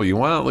school. You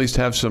want to at least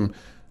have some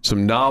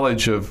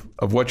knowledge of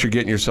what you're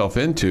getting yourself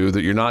into,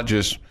 that you're not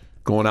just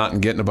going out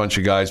and getting a bunch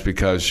of guys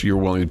because you're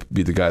willing to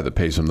be the guy that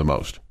pays them the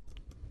most.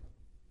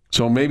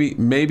 So maybe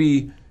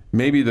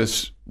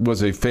this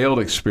was a failed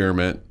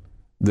experiment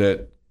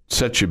that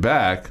sets you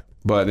back,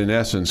 but in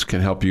essence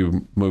can help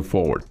you move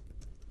forward.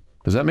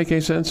 Does that make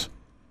any sense?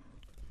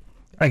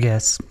 I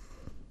guess.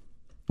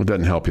 It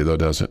doesn't help you, though,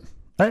 does it?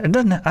 It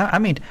doesn't. I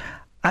mean,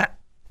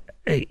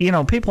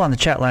 people on the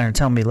chat line are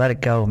telling me, let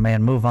it go,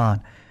 man, move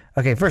on.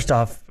 Okay, first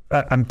off,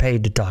 I'm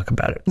paid to talk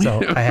about it,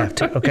 so I have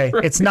to. Okay,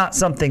 right. It's not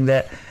something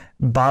that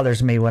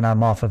bothers me when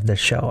I'm off of this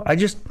show. I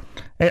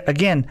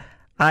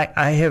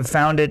have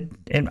found it,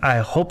 and I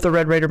hope the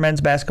Red Raider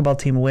men's basketball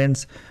team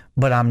wins,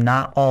 but I'm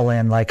not all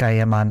in like I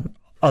am on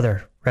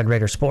other Red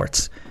Raider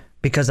sports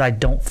because I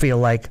don't feel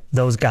like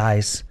those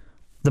guys,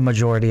 the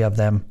majority of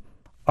them,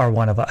 are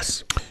one of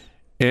us.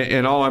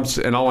 And all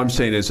I'm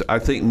saying is, I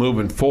think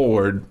moving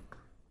forward,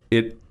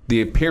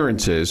 the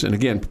appearances, and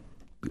again,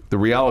 the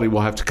reality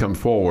will have to come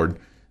forward.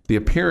 The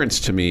appearance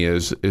to me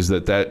is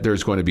that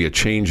there's going to be a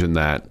change in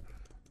that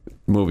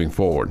moving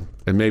forward,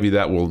 and maybe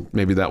that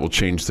will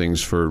change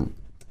things for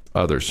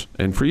others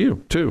and for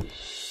you too.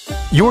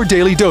 Your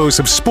daily dose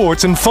of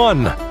sports and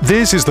fun.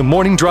 This is the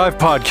Morning Drive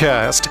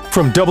Podcast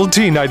from Double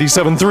T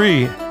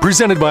 97.3,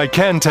 presented by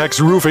Cantex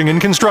Roofing and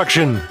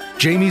Construction.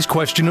 Jamie's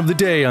question of the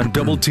day on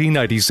Double T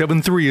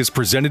 97.3 is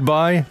presented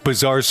by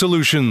Bizarre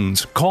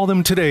Solutions. Call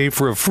them today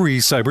for a free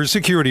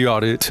cybersecurity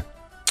audit.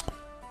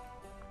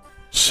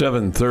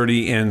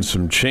 7:30 and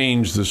some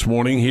change this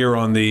morning here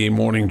on the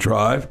Morning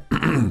Drive.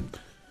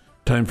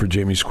 Time for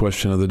Jamie's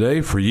question of the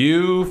day. For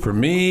you, for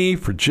me,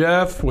 for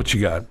Jeff. What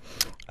you got?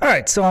 All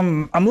right, so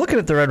I'm looking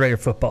at the Red Raider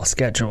football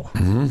schedule.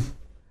 Mm-hmm.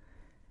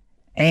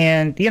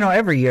 And,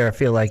 every year I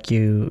feel like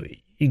you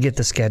get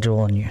the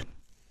schedule and you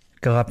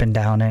go up and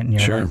down it. And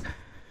you're like,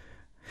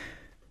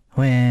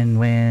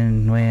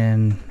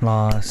 win,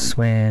 loss,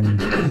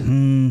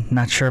 win.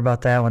 Not sure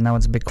about that one. That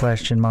one's a big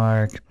question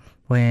mark.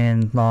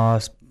 Win,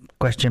 loss,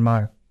 question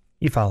mark.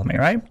 You follow me,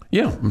 right?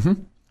 Yeah. Mm-hmm.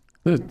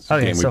 It's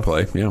a game we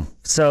play, yeah.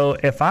 So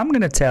if I'm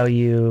going to tell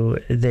you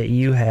that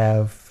you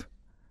have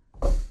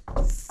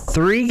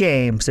 3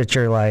 games that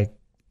you're like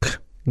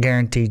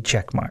guaranteed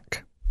check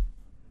mark,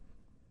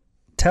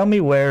 tell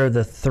me where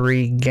the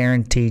 3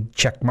 guaranteed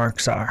check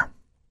marks are.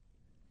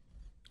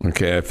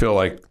 Okay, I feel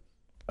like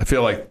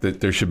that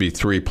there should be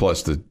 3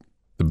 plus the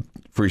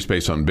free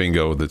space on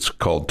bingo that's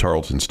called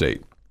Tarleton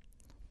State.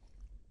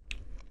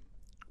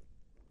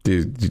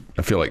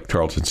 I feel like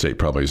Tarleton State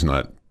probably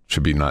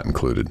should be not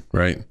included,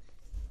 right?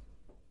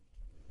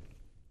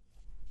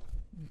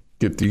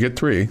 You get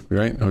 3,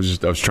 right? I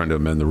was trying to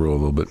amend the rule a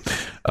little bit.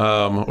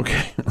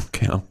 Okay.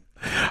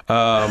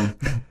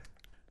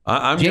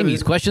 I'm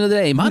Jamie's question of the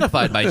day,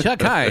 modified by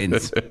Chuck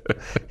Heinz.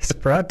 It's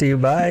brought to you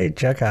by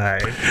Chuck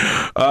Heinz.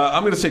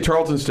 I'm going to say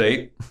Tarleton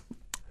State.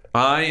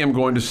 I am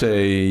going to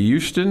say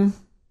Houston,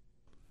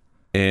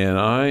 and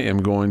I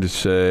am going to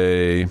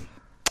say.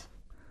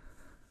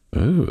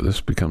 Ooh, this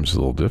becomes a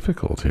little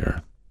difficult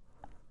here.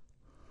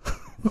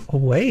 Oh,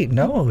 wait,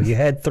 no, you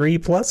had 3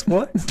 plus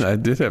 1? I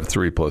did have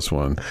 3 plus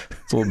 1.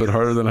 It's a little bit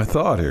harder than I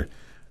thought here.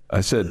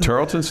 I said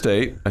Tarleton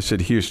State. I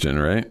said Houston,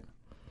 right?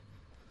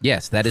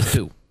 Yes, that is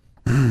 2.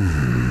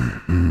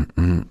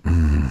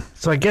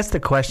 So I guess the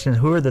question is,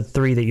 who are the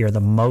 3 that you're the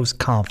most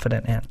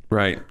confident in?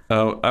 Right.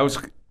 I was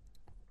going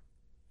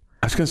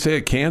to say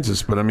at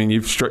Kansas, but I mean,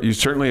 you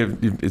certainly have.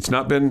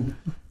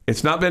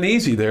 It's not been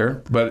easy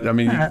there, but I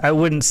mean, I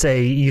wouldn't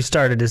say you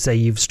started to say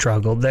you've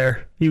struggled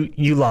there.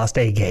 You lost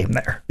a game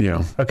there.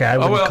 Yeah. Okay, I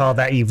wouldn't call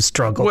that you've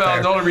struggled. Well,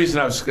 there. The only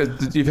reason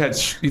you've had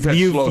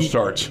slow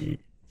starts.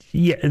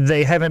 Yeah,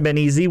 they haven't been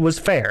easy was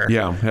fair.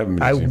 Yeah, haven't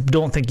been easy. I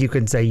don't think you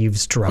can say you've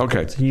struggled.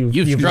 Okay,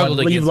 you've struggled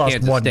against you've lost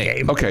Kansas 1 State.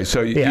 game. Okay,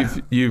 so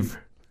you've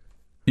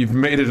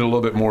made it a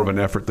little bit more of an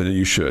effort than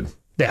you should.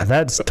 Yeah,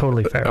 that's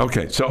totally fair.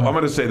 Okay, so I'm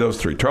going to say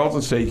those 3: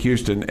 Tarleton State,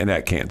 Houston, and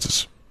at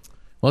Kansas.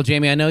 Well,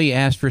 Jamie, I know you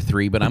asked for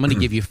 3, but I'm going to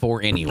give you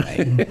 4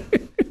 anyway.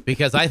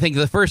 Because I think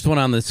the first one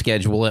on the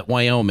schedule at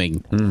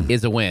Wyoming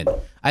is a win.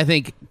 I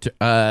think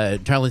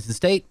Tarleton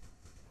State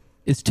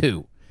is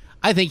 2.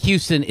 I think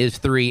Houston is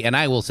 3, and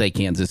I will say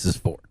Kansas is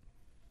 4.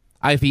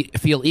 I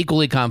feel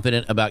equally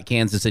confident about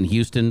Kansas and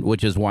Houston,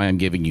 which is why I'm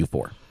giving you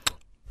 4.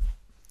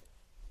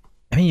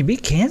 I mean, you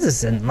beat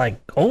Kansas in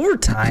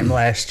overtime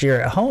last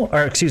year at home,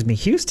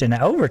 Houston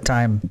at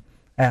overtime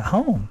at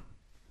home.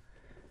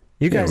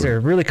 You guys are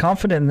really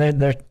confident,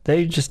 and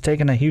they're just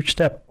taking a huge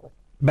step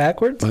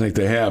backwards? I think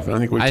they have. I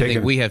think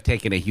we have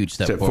taken a huge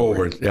step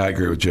forward. Yeah, I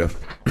agree with Jeff.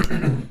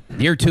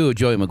 Year 2 of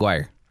Joey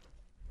McGuire.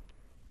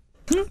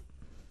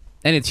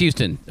 And it's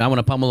Houston. I want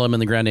to pummel them in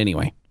the ground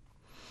anyway.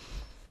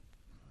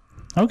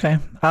 Okay.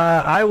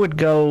 I would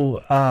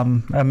go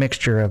a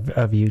mixture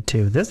of you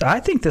two. I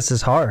think this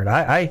is hard.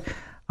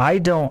 I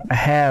don't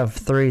have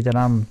 3 that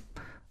I'm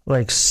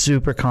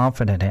super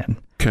confident in.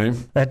 Okay.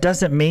 That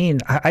doesn't mean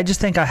I just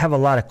think I have a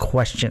lot of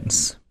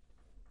questions.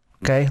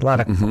 Okay, a lot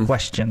of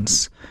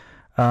questions.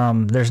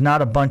 There's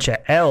not a bunch of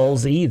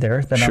L's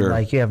either that I'm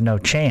like, you have no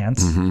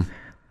chance. Mm-hmm.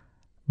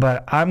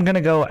 But I'm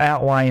gonna go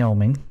at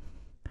Wyoming.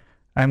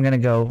 I'm gonna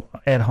go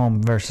at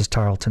home versus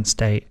Tarleton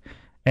State,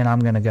 and I'm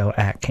gonna go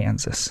at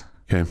Kansas.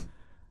 Okay.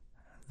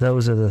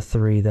 Those are the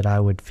 3 that I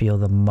would feel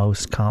the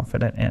most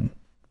confident in.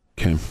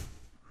 Okay.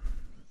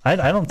 I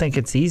don't think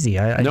it's easy.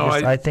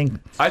 I think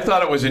I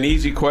thought it was an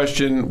easy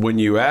question when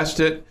you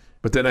asked it,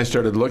 but then I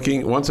started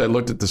looking. Once I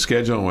looked at the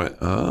schedule and went,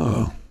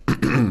 oh,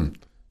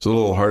 it's a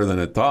little harder than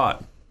I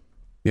thought.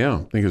 Yeah, I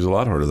think it was a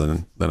lot harder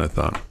than I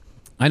thought.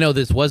 I know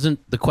this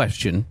wasn't the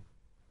question,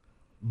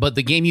 but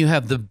the game you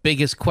have the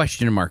biggest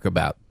question mark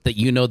about, that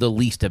you know the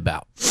least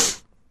about,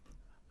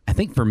 I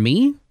think for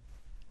me,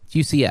 it's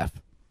UCF.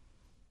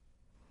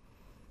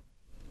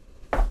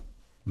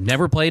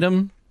 Never played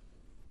them.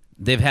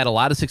 They've had a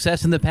lot of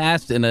success in the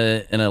past in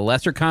a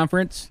lesser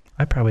conference.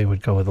 I probably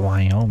would go with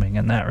Wyoming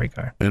in that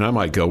regard. And I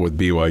might go with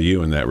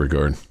BYU in that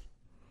regard.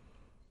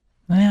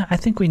 Yeah, I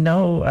think we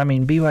know. I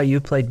mean,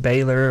 BYU played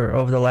Baylor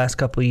over the last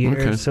couple of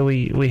years, so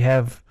we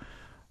have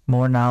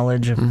more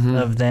knowledge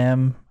of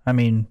them. I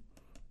mean,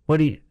 what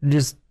do you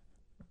just?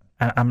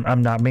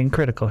 I'm not being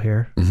critical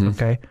here.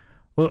 Okay,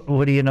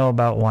 what do you know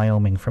about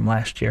Wyoming from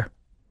last year?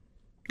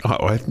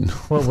 Oh,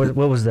 What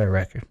was their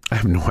record? I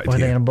have no idea. Were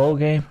they in a bowl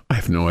game? I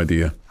have no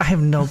idea. I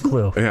have no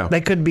clue. Yeah. They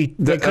could be.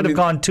 They could have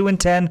gone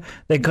 2-10.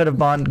 They could have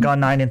gone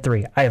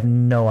 9-3. I have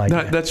no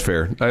idea. That's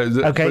fair.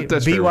 Okay,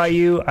 that's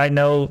BYU, fair. I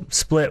know,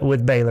 split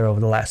with Baylor over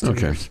the last 2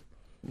 years.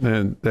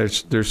 And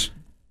there's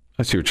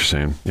I see what you're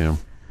saying. Yeah.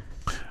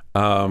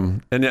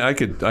 And I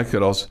could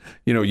also,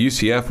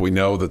 UCF, we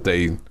know that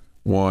they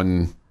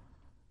won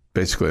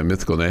basically a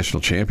mythical national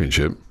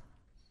championship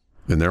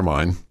in their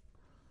mind,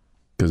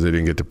 because they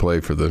didn't get to play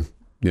for the,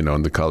 in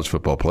the college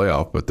football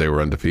playoff, but they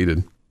were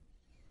undefeated.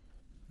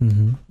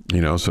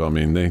 So I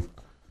mean,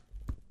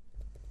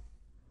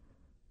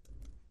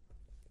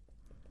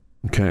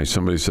 okay,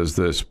 somebody says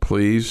this,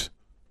 please.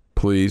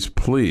 They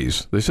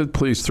said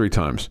please 3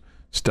 times.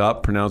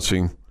 Stop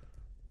pronouncing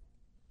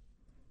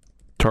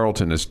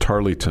Tarleton as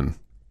Tarleton.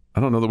 I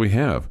don't know that we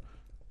have.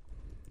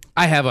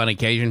 I have on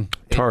occasion.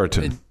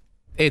 Tarleton.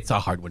 It's a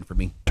hard one for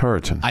me.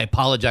 Tarleton. I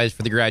apologize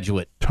for the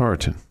graduate.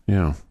 Tarleton,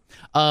 yeah.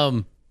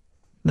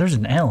 There's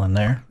an L in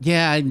there.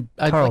 Yeah.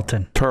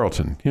 Tarleton.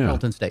 Tarleton, yeah.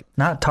 Tarleton State.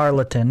 Not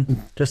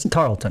Tarleton, just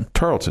Tarleton.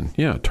 Tarleton,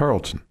 yeah,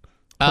 Tarleton.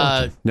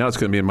 Now it's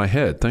going to be in my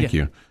head. Thank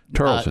you.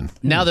 Tarleton.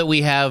 Now that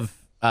we've asked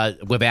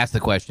the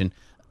question,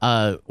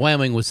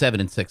 Wyoming was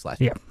 7-6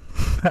 last year.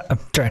 Yeah. I'm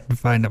trying to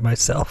find it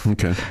myself.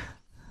 Okay.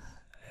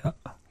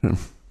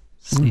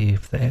 See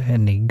if they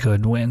had any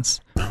good wins.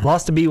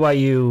 Lost to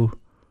BYU.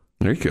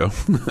 There you go.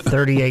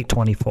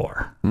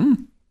 38-24.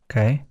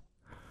 Okay.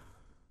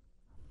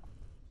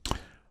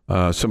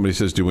 Somebody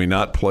says, do we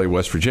not play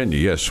West Virginia?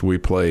 Yes, we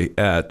play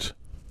at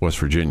West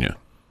Virginia.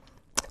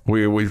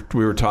 We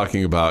were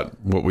talking about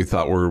what we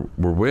thought were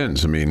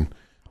wins. I mean,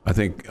 I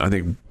think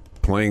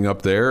playing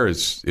up there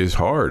is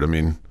hard. I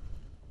mean,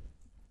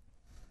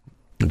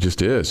 it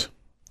just is.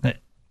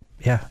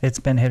 Yeah, it's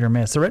been hit or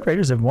miss. The Red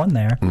Raiders have won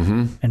there.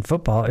 In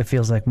football, it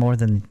feels like more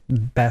than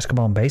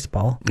basketball and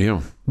baseball.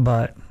 Yeah.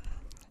 But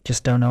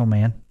just don't know,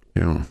 man.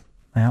 Yeah.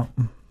 Yeah.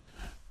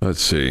 Let's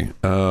see.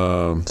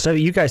 So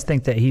you guys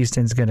think that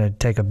Houston's going to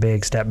take a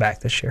big step back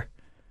this year?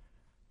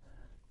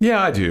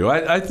 Yeah, I do.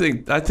 I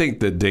think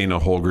the Dana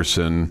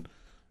Holgerson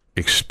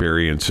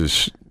experience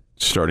is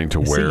starting to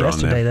wear on them.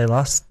 Yesterday they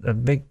lost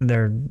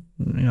their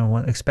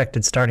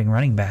expected starting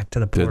running back to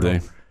the portal.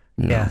 Did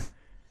they? Yeah.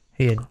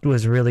 He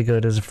was really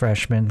good as a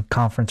freshman,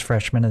 conference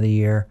freshman of the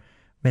year.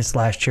 Missed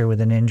last year with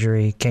an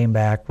injury, came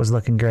back, was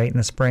looking great in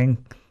the spring,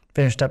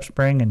 finished up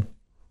spring, and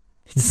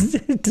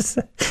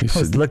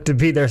looked to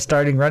be their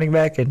starting running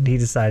back, and he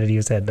decided he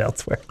was headed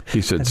elsewhere.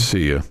 He said,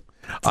 see ya.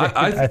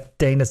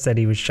 Dana said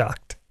he was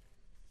shocked.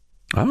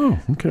 Oh,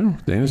 okay.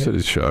 Dana said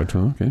he's shocked.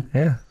 Okay.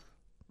 Yeah.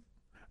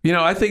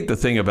 I think the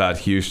thing about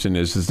Houston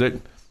is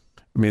that,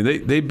 I mean,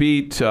 they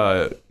beat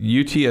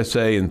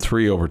UTSA in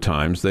 3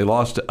 overtimes. They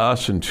lost to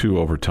us in 2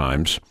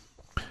 overtimes.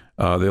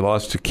 They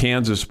lost to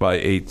Kansas by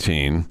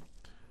 18.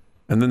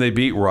 And then they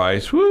beat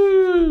Rice.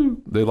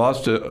 Woo! They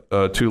lost to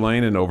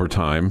Tulane in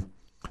overtime.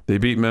 They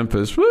beat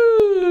Memphis.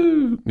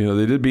 Woo!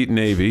 They did beat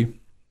Navy,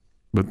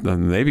 but the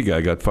Navy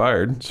guy got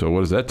fired. So what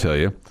does that tell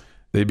you?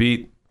 They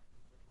beat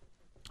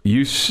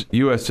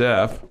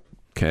USF.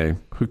 Okay,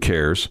 who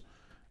cares?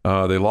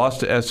 They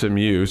lost to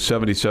SMU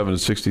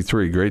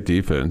 77-63. Great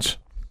defense.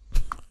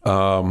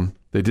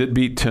 They did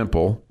beat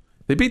Temple.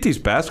 They beat these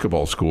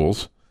basketball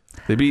schools.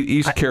 They beat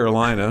East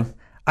Carolina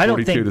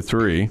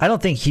 42-3. I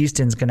don't think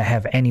Houston's going to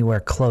have anywhere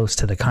close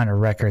to the kind of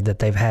record that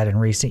they've had in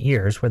recent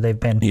years, where they've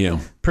been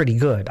pretty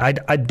good. I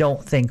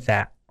don't think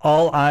that.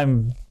 All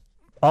I'm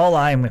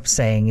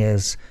saying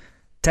is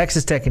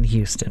Texas Tech and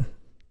Houston.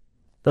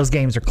 Those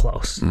games are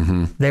close.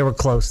 They were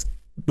close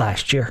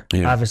last year.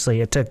 Yeah.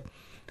 Obviously, it took.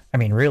 I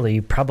mean, really,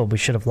 you probably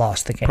should have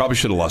lost the game. Probably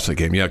should have lost the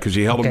game, yeah, because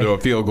you held them to a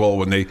field goal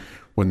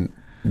when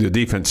the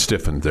defense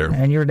stiffened there.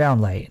 And you were down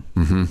late.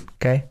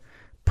 Okay?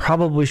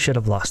 Probably should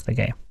have lost the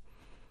game.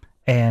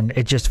 And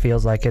it just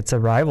feels like it's a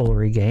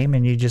rivalry game,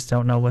 and you just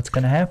don't know what's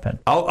going to happen.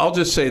 I'll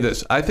just say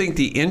this. I think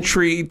the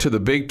entry to the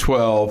Big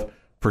 12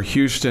 for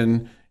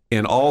Houston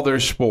in all their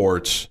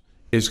sports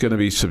is going to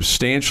be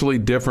substantially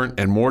different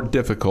and more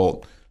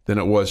difficult than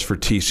it was for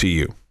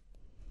TCU.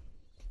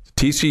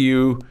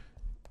 TCU,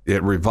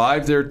 it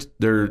revived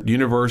their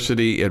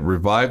university. It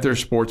revived their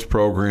sports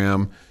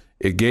program.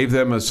 It gave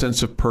them a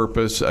sense of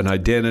purpose, an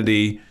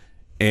identity,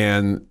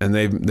 and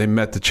they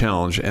met the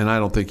challenge. And I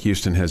don't think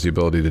Houston has the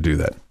ability to do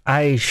that.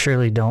 I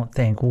surely don't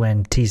think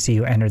when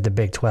TCU entered the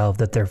Big 12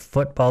 that their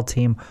football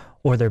team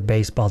or their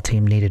baseball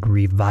team needed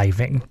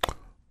reviving.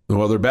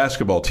 Well, their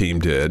basketball team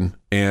did,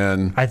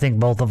 and I think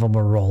both of them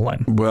were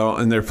rolling. Well,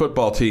 and their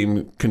football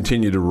team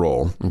continued to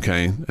roll,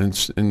 okay?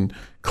 And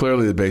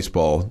clearly the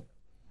baseball.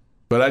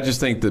 But I just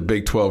think the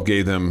Big 12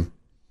 gave them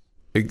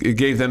it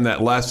gave them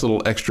that last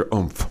little extra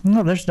oomph.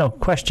 No, there's no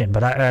question.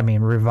 But I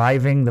mean,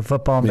 reviving the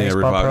football and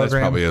baseball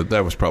program.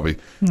 That was probably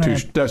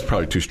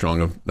too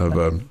strong of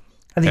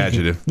I think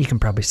adjective. You can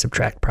probably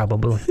subtract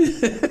probably.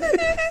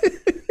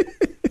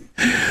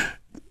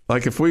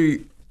 Like if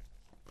we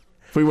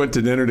went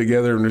to dinner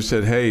together and we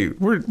said, "Hey,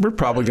 we're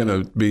probably going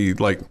to be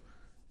like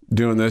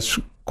doing this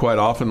quite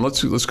often.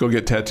 Let's go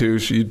get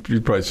tattoos." You'd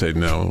probably say,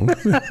 "No,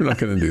 we're not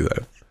going to do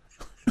that."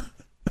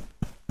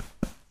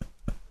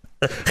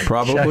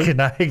 Probably. Chuck and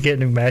I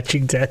getting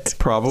matching tattoos.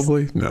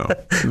 Probably no.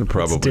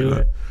 Probably do not.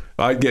 it.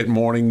 I'd get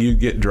morning. You'd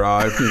get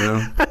drive. You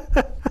know.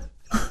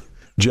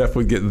 Jeff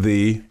would get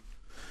the.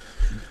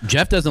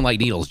 Jeff doesn't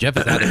like needles. Jeff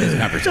is out of this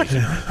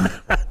conversation.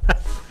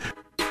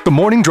 The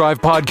Morning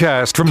Drive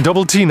podcast from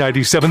Double T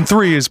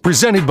 97.3 is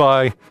presented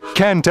by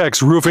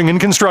Cantex Roofing and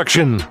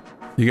Construction.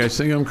 You guys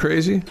think I'm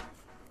crazy?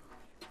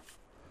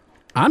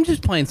 I'm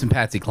just playing some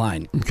Patsy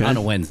Cline on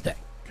a Wednesday.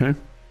 Okay.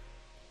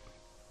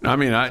 I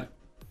mean,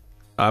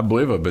 I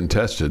believe I've been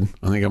tested.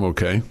 I think I'm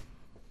okay.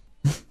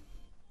 You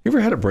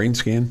ever had a brain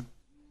scan?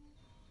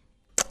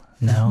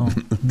 No,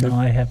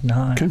 I have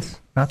not. Okay.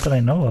 Not that I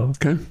know of.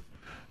 Okay.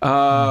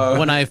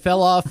 When I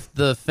fell off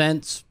the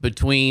fence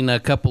between a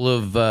couple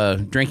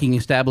of drinking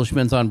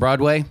establishments on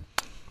Broadway,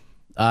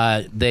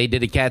 they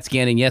did a CAT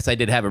scan, and yes, I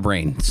did have a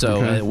brain.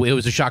 So it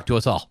was a shock to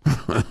us all.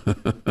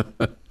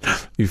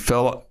 You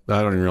fell?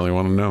 I don't even really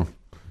want to know.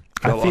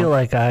 I feel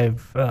like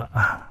I've,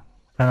 I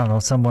don't know,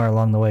 somewhere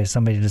along the way,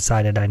 somebody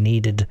decided I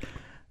needed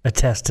a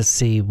test to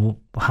see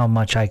how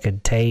much I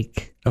could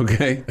take.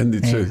 Okay,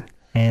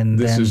 and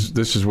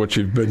this is what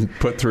you've been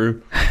put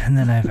through. And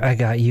then I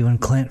got you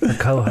and Clint for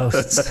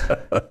co-hosts.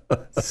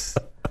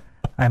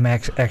 I'm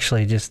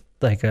actually just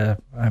like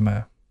I'm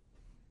a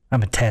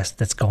test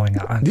that's going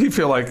on. Do you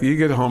feel like you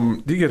get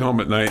home? Do you get home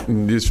at night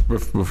and just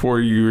before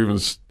you even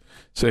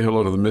say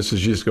hello to the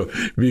missus, you just go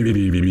beep, beep,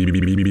 beep, beep, beep,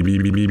 beep, beep,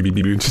 beep, beep, beep,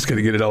 beep, beep, just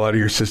gonna get it all out of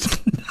your system?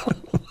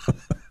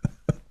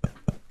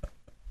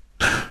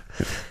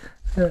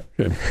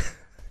 Okay.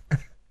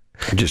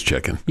 Just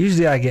checking.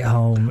 Usually I get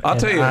home I'll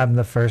tell you. I'm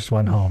the first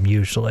one home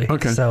usually.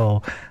 Okay.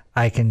 So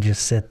I can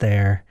just sit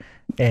there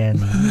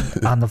and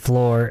on the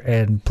floor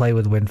and play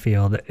with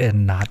Winfield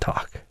and not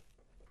talk.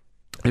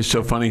 It's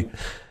so funny.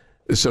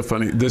 It's so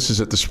funny. This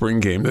is at the spring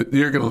game.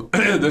 You're gonna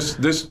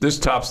this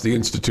tops the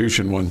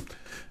institution one.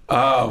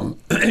 I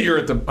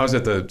was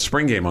at the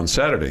spring game on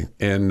Saturday,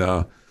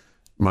 and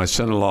my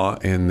son-in-law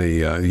and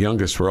the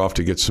youngest were off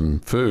to get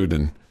some food,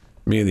 and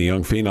me and the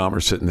young phenom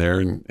are sitting there,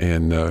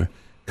 and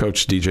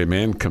Coach DJ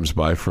Mann comes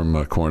by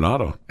from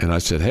Coronado, and I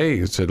said,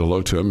 "Hey," I said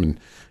hello to him, and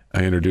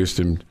I introduced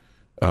him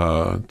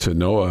to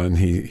Noah, and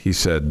he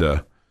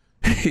said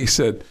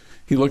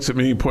he looks at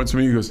me, he points at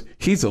me, he goes,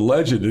 "He's a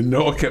legend," and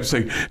Noah kept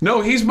saying,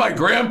 "No, he's my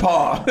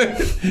grandpa."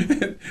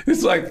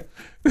 It's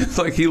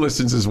like he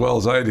listens as well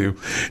as I do.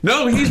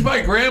 "No, he's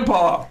my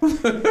grandpa."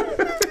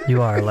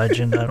 You are a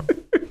legend.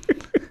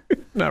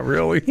 Not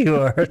really. You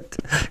are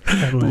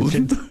a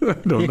legend. I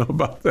don't know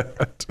about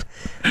that.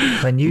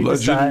 When you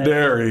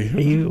legendary.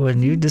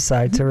 When you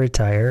decide to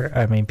retire,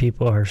 I mean,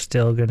 people are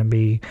still going to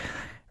be.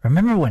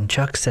 Remember when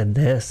Chuck said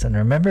this, and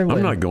remember when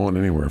I'm not going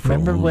anywhere for a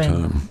long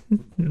time.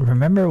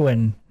 Remember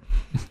when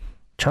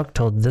Chuck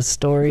told this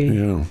story?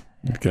 Yeah,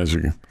 you guys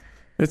are.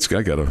 I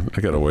got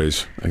a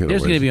ways.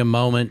 There's going to be a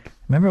moment.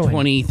 Remember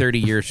 20, 30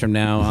 years from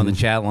now on the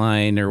chat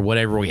line or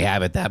whatever we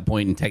have at that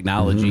point in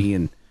technology,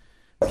 and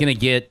it's going to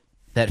get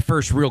that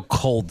first real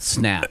cold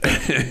snap.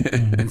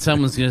 And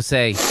someone's going to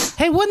say,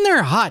 "Hey, wasn't there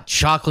a hot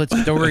chocolate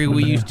story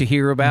we used to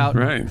hear about?"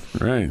 Right.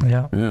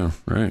 Yeah,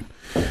 right.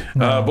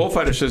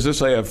 Bullfighter says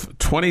this: I have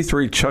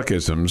 23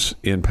 Chuckisms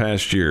in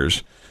past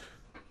years,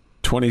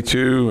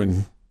 22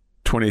 and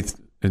 20,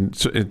 and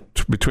so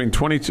between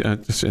 20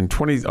 and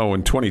 20. Oh,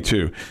 and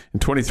 22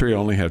 and 23. I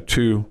only have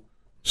 2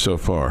 so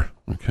far.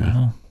 Okay.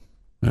 Uh-huh.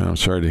 Yeah, I'm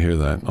sorry to hear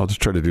that. I'll just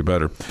try to do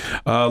better.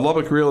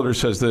 Lubbock Realtor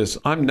says this: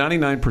 I'm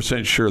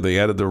 99% sure they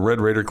added the Red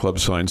Raider Club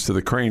signs to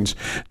the cranes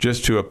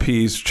just to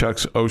appease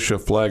Chuck's OSHA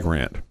flag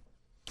rant.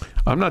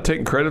 I'm not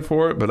taking credit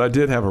for it, but I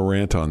did have a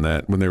rant on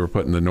that when they were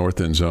putting the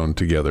North End Zone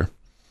together.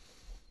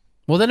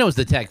 Well, then it was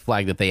the tech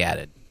flag that they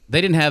added. They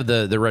didn't have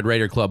the Red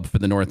Raider Club for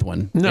the North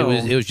one. No.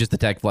 It was just the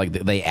tech flag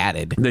that they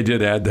added. They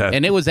did add that.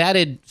 And it was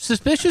added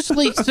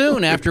suspiciously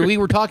soon after we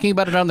were talking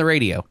about it on the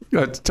radio.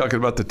 Talking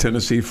about the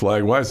Tennessee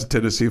flag. Why is the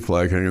Tennessee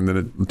flag hanging? And then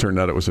it turned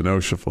out it was an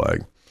OSHA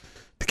flag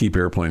to keep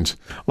airplanes.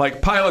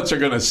 Like, pilots are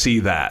going to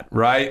see that,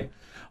 right?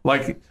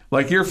 Like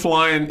you're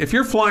flying. If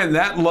you're flying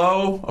that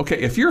low,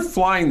 okay, if you're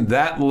flying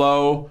that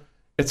low,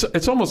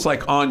 it's almost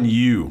like on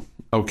you,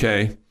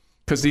 okay?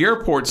 Because the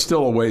airport's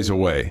still a ways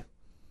away.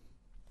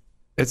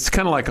 It's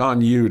kind of like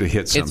on you to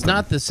hit something. It's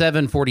not the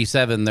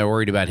 747 they're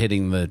worried about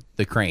hitting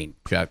the crane,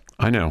 Chuck.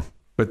 I know,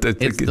 but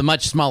it's the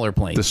much smaller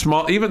plane. The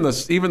small, even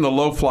the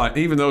low fly,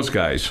 even those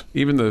guys,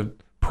 even the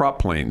prop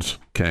planes.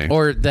 Okay.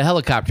 Or the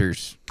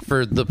helicopters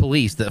for the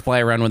police that fly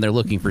around when they're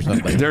looking for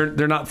something.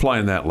 They're not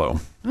flying that low.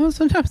 Oh,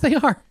 sometimes they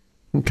are.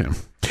 Okay.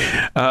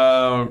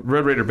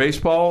 Red Raider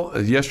baseball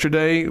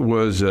yesterday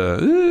was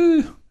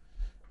didn't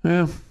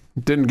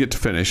get to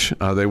finish.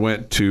 They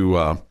went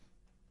to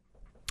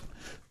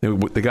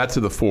they got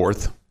to the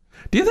fourth.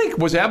 Do you think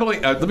was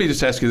Abilene? Let me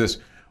just ask you this: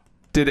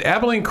 did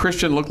Abilene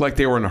Christian look like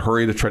they were in a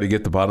hurry to try to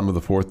get the bottom of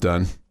the fourth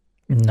done?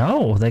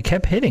 No, they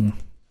kept hitting.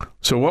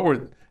 So what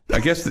were? I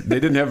guess they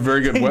didn't have a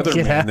very good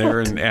weatherman there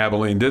in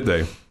Abilene, did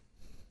they?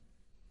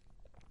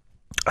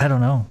 I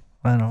don't know.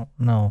 I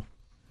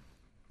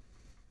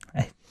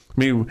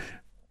mean,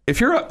 if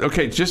you're up,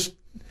 okay, just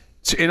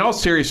in all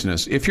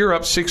seriousness, if you're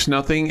up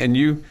 6-0 and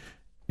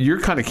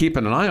you're kind of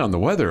keeping an eye on the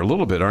weather a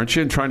little bit, aren't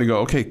you? And trying to go,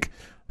 okay,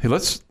 hey,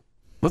 let's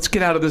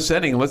get out of this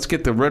inning. Let's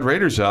get the Red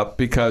Raiders up,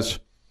 because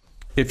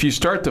if you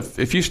start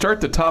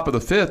the top of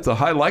the fifth, the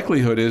high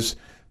likelihood is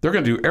they're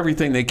going to do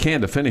everything they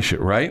can to finish it,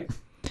 right?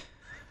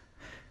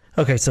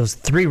 Okay, so it's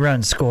 3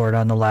 runs scored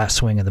on the last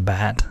swing of the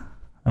bat.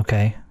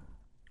 Okay,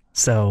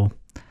 so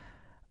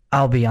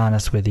I'll be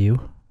honest with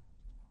you.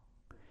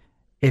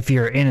 If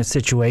you're in a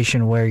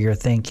situation where you're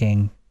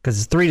thinking,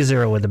 because it's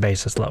 3-0 with the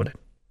bases loaded.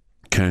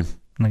 Okay. And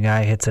the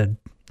guy hits a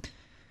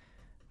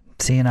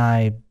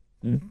CNI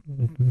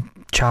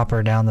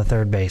chopper down the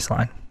third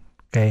baseline.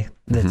 Okay,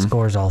 that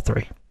scores all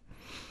 3.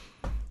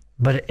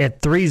 But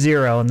at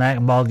 3-0 and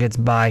that ball gets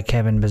by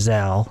Kevin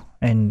Bizzell,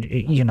 and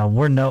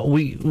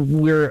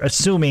we're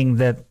assuming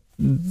that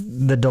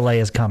the delay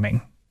is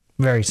coming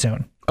very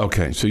soon.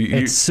 Okay, so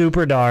it's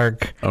super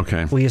dark.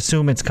 Okay, we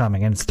assume it's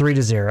coming, and it's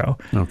 3-0.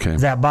 Okay,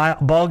 that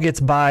ball gets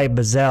by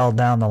Bizzell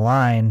down the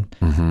line.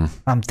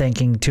 I'm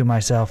thinking to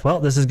myself, well,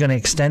 this is going to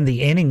extend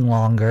the inning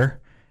longer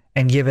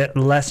and give it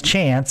less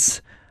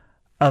chance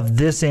of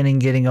this inning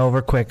getting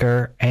over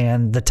quicker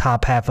and the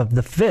top half of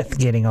the fifth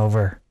getting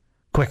over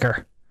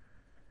quicker.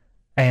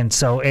 And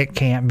so it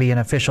can't be an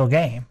official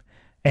game.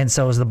 And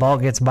so as the ball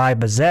gets by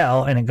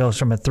Bizzell and it goes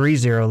from a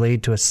 3-0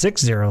 lead to a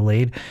 6-0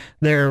 lead,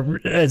 there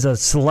is a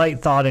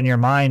slight thought in your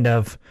mind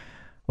of,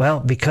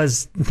 well,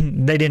 because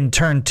they didn't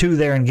turn 2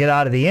 there and get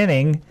out of the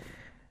inning,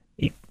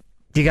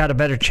 you got a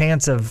better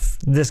chance of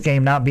this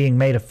game not being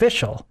made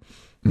official.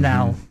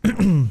 Now,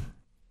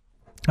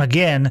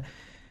 again,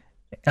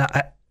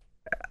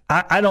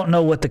 I don't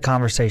know what the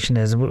conversation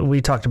is. We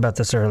talked about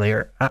this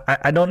earlier.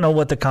 I don't know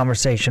what the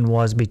conversation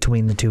was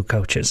between the 2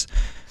 coaches.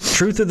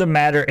 Truth of the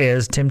matter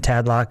is, Tim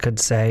Tadlock could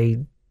say,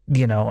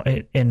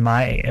 in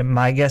my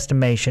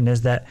guesstimation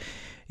is that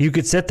you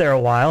could sit there a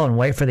while and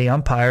wait for the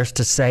umpires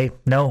to say,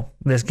 no,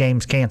 this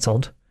game's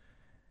canceled.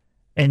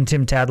 And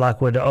Tim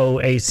Tadlock would owe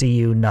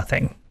ACU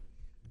nothing.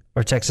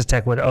 Or Texas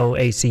Tech would owe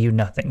ACU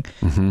nothing.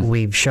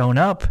 We've shown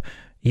up.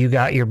 You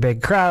got your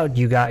big crowd.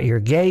 You got your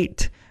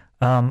gate.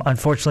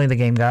 Unfortunately, the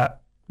game got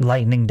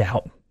lightninged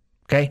out,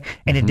 okay?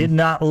 And it did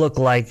not look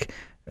like,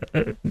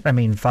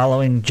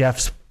 following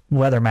Jeff's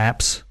weather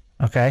maps,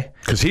 okay?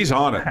 Because he's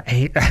on it.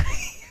 He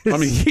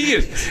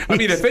is.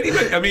 If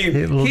anybody,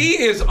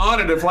 he is on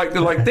it. If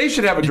like they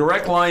should have a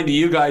direct line to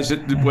you guys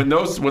when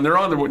you're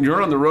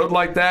on the road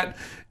like that.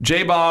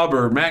 J. Bob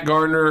or Matt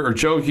Gardner or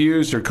Joe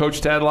Hughes or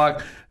Coach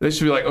Tadlock, they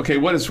should be like, okay,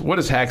 what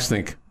does Hacks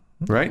think,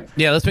 right?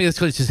 Yeah, let's make this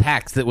clear. It's just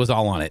Hacks that was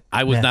all on it.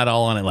 I was not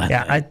all on it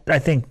last night.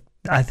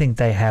 I think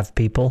they have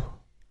people.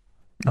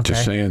 Okay.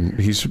 Just saying,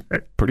 he's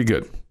pretty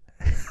good.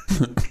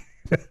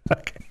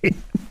 Okay.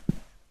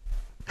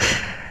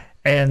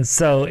 And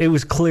so it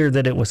was clear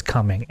that it was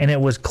coming, and it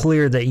was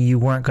clear that you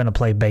weren't going to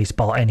play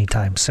baseball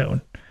anytime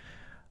soon.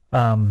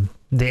 The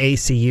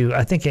ACU,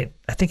 I think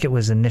it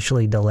was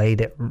initially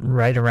delayed at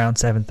right around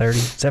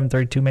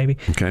 7:32 maybe.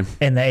 Okay.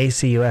 And the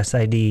ACU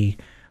SID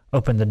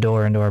opened the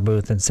door into our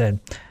booth and said,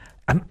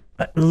 "It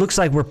looks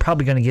like we're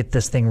probably going to get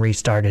this thing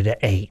restarted at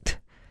 8."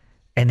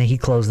 And then he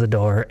closed the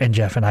door, and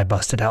Jeff and I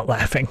busted out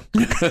laughing.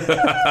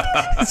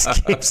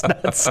 This game's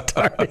not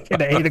starting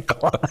at 8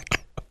 o'clock.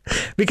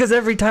 Because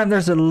every time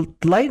there's a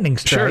lightning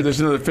strike... Sure,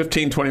 there's another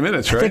 15, 20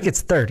 minutes, right? I think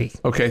it's 30.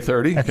 Okay,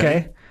 30.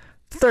 Okay.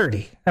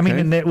 30.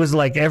 And it was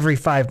like every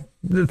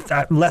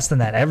less than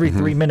that. Every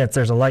 3 minutes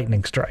there's a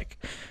lightning strike.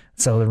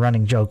 So the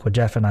running joke with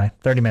Jeff and I,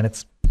 30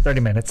 minutes,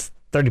 30 minutes,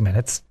 30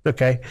 minutes,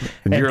 okay?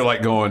 And you're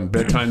like going,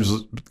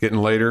 bedtime's getting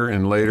later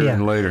and later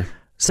and later.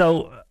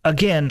 So...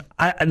 Again,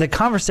 the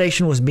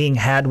conversation was being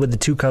had with the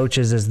 2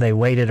 coaches as they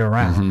waited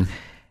around.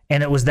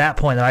 And it was that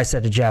point that I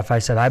said to Jeff,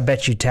 I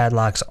bet you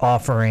Tadlock's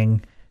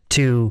offering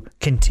to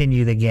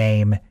continue the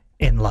game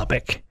in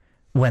Lubbock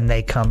when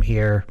they come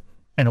here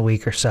in a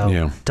week or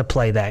so to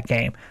play that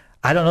game.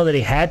 I don't know that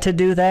he had to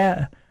do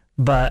that,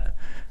 but,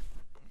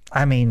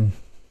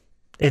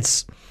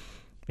 it's...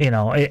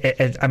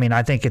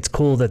 I think it's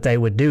cool that they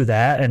would do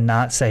that and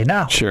not say,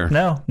 no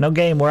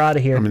game, we're out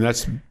of here.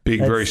 That's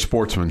being very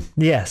sportsman.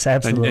 Yes,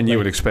 absolutely. And you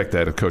would expect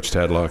that of Coach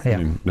Tadlock.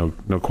 Yeah.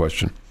 No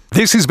question.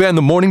 This has been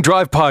the Morning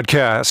Drive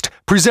Podcast,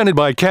 presented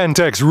by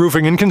Cantex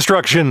Roofing and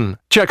Construction.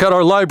 Check out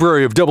our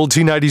library of Double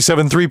T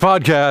 97.3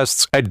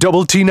 podcasts at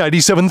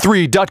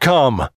doublet97.3.com.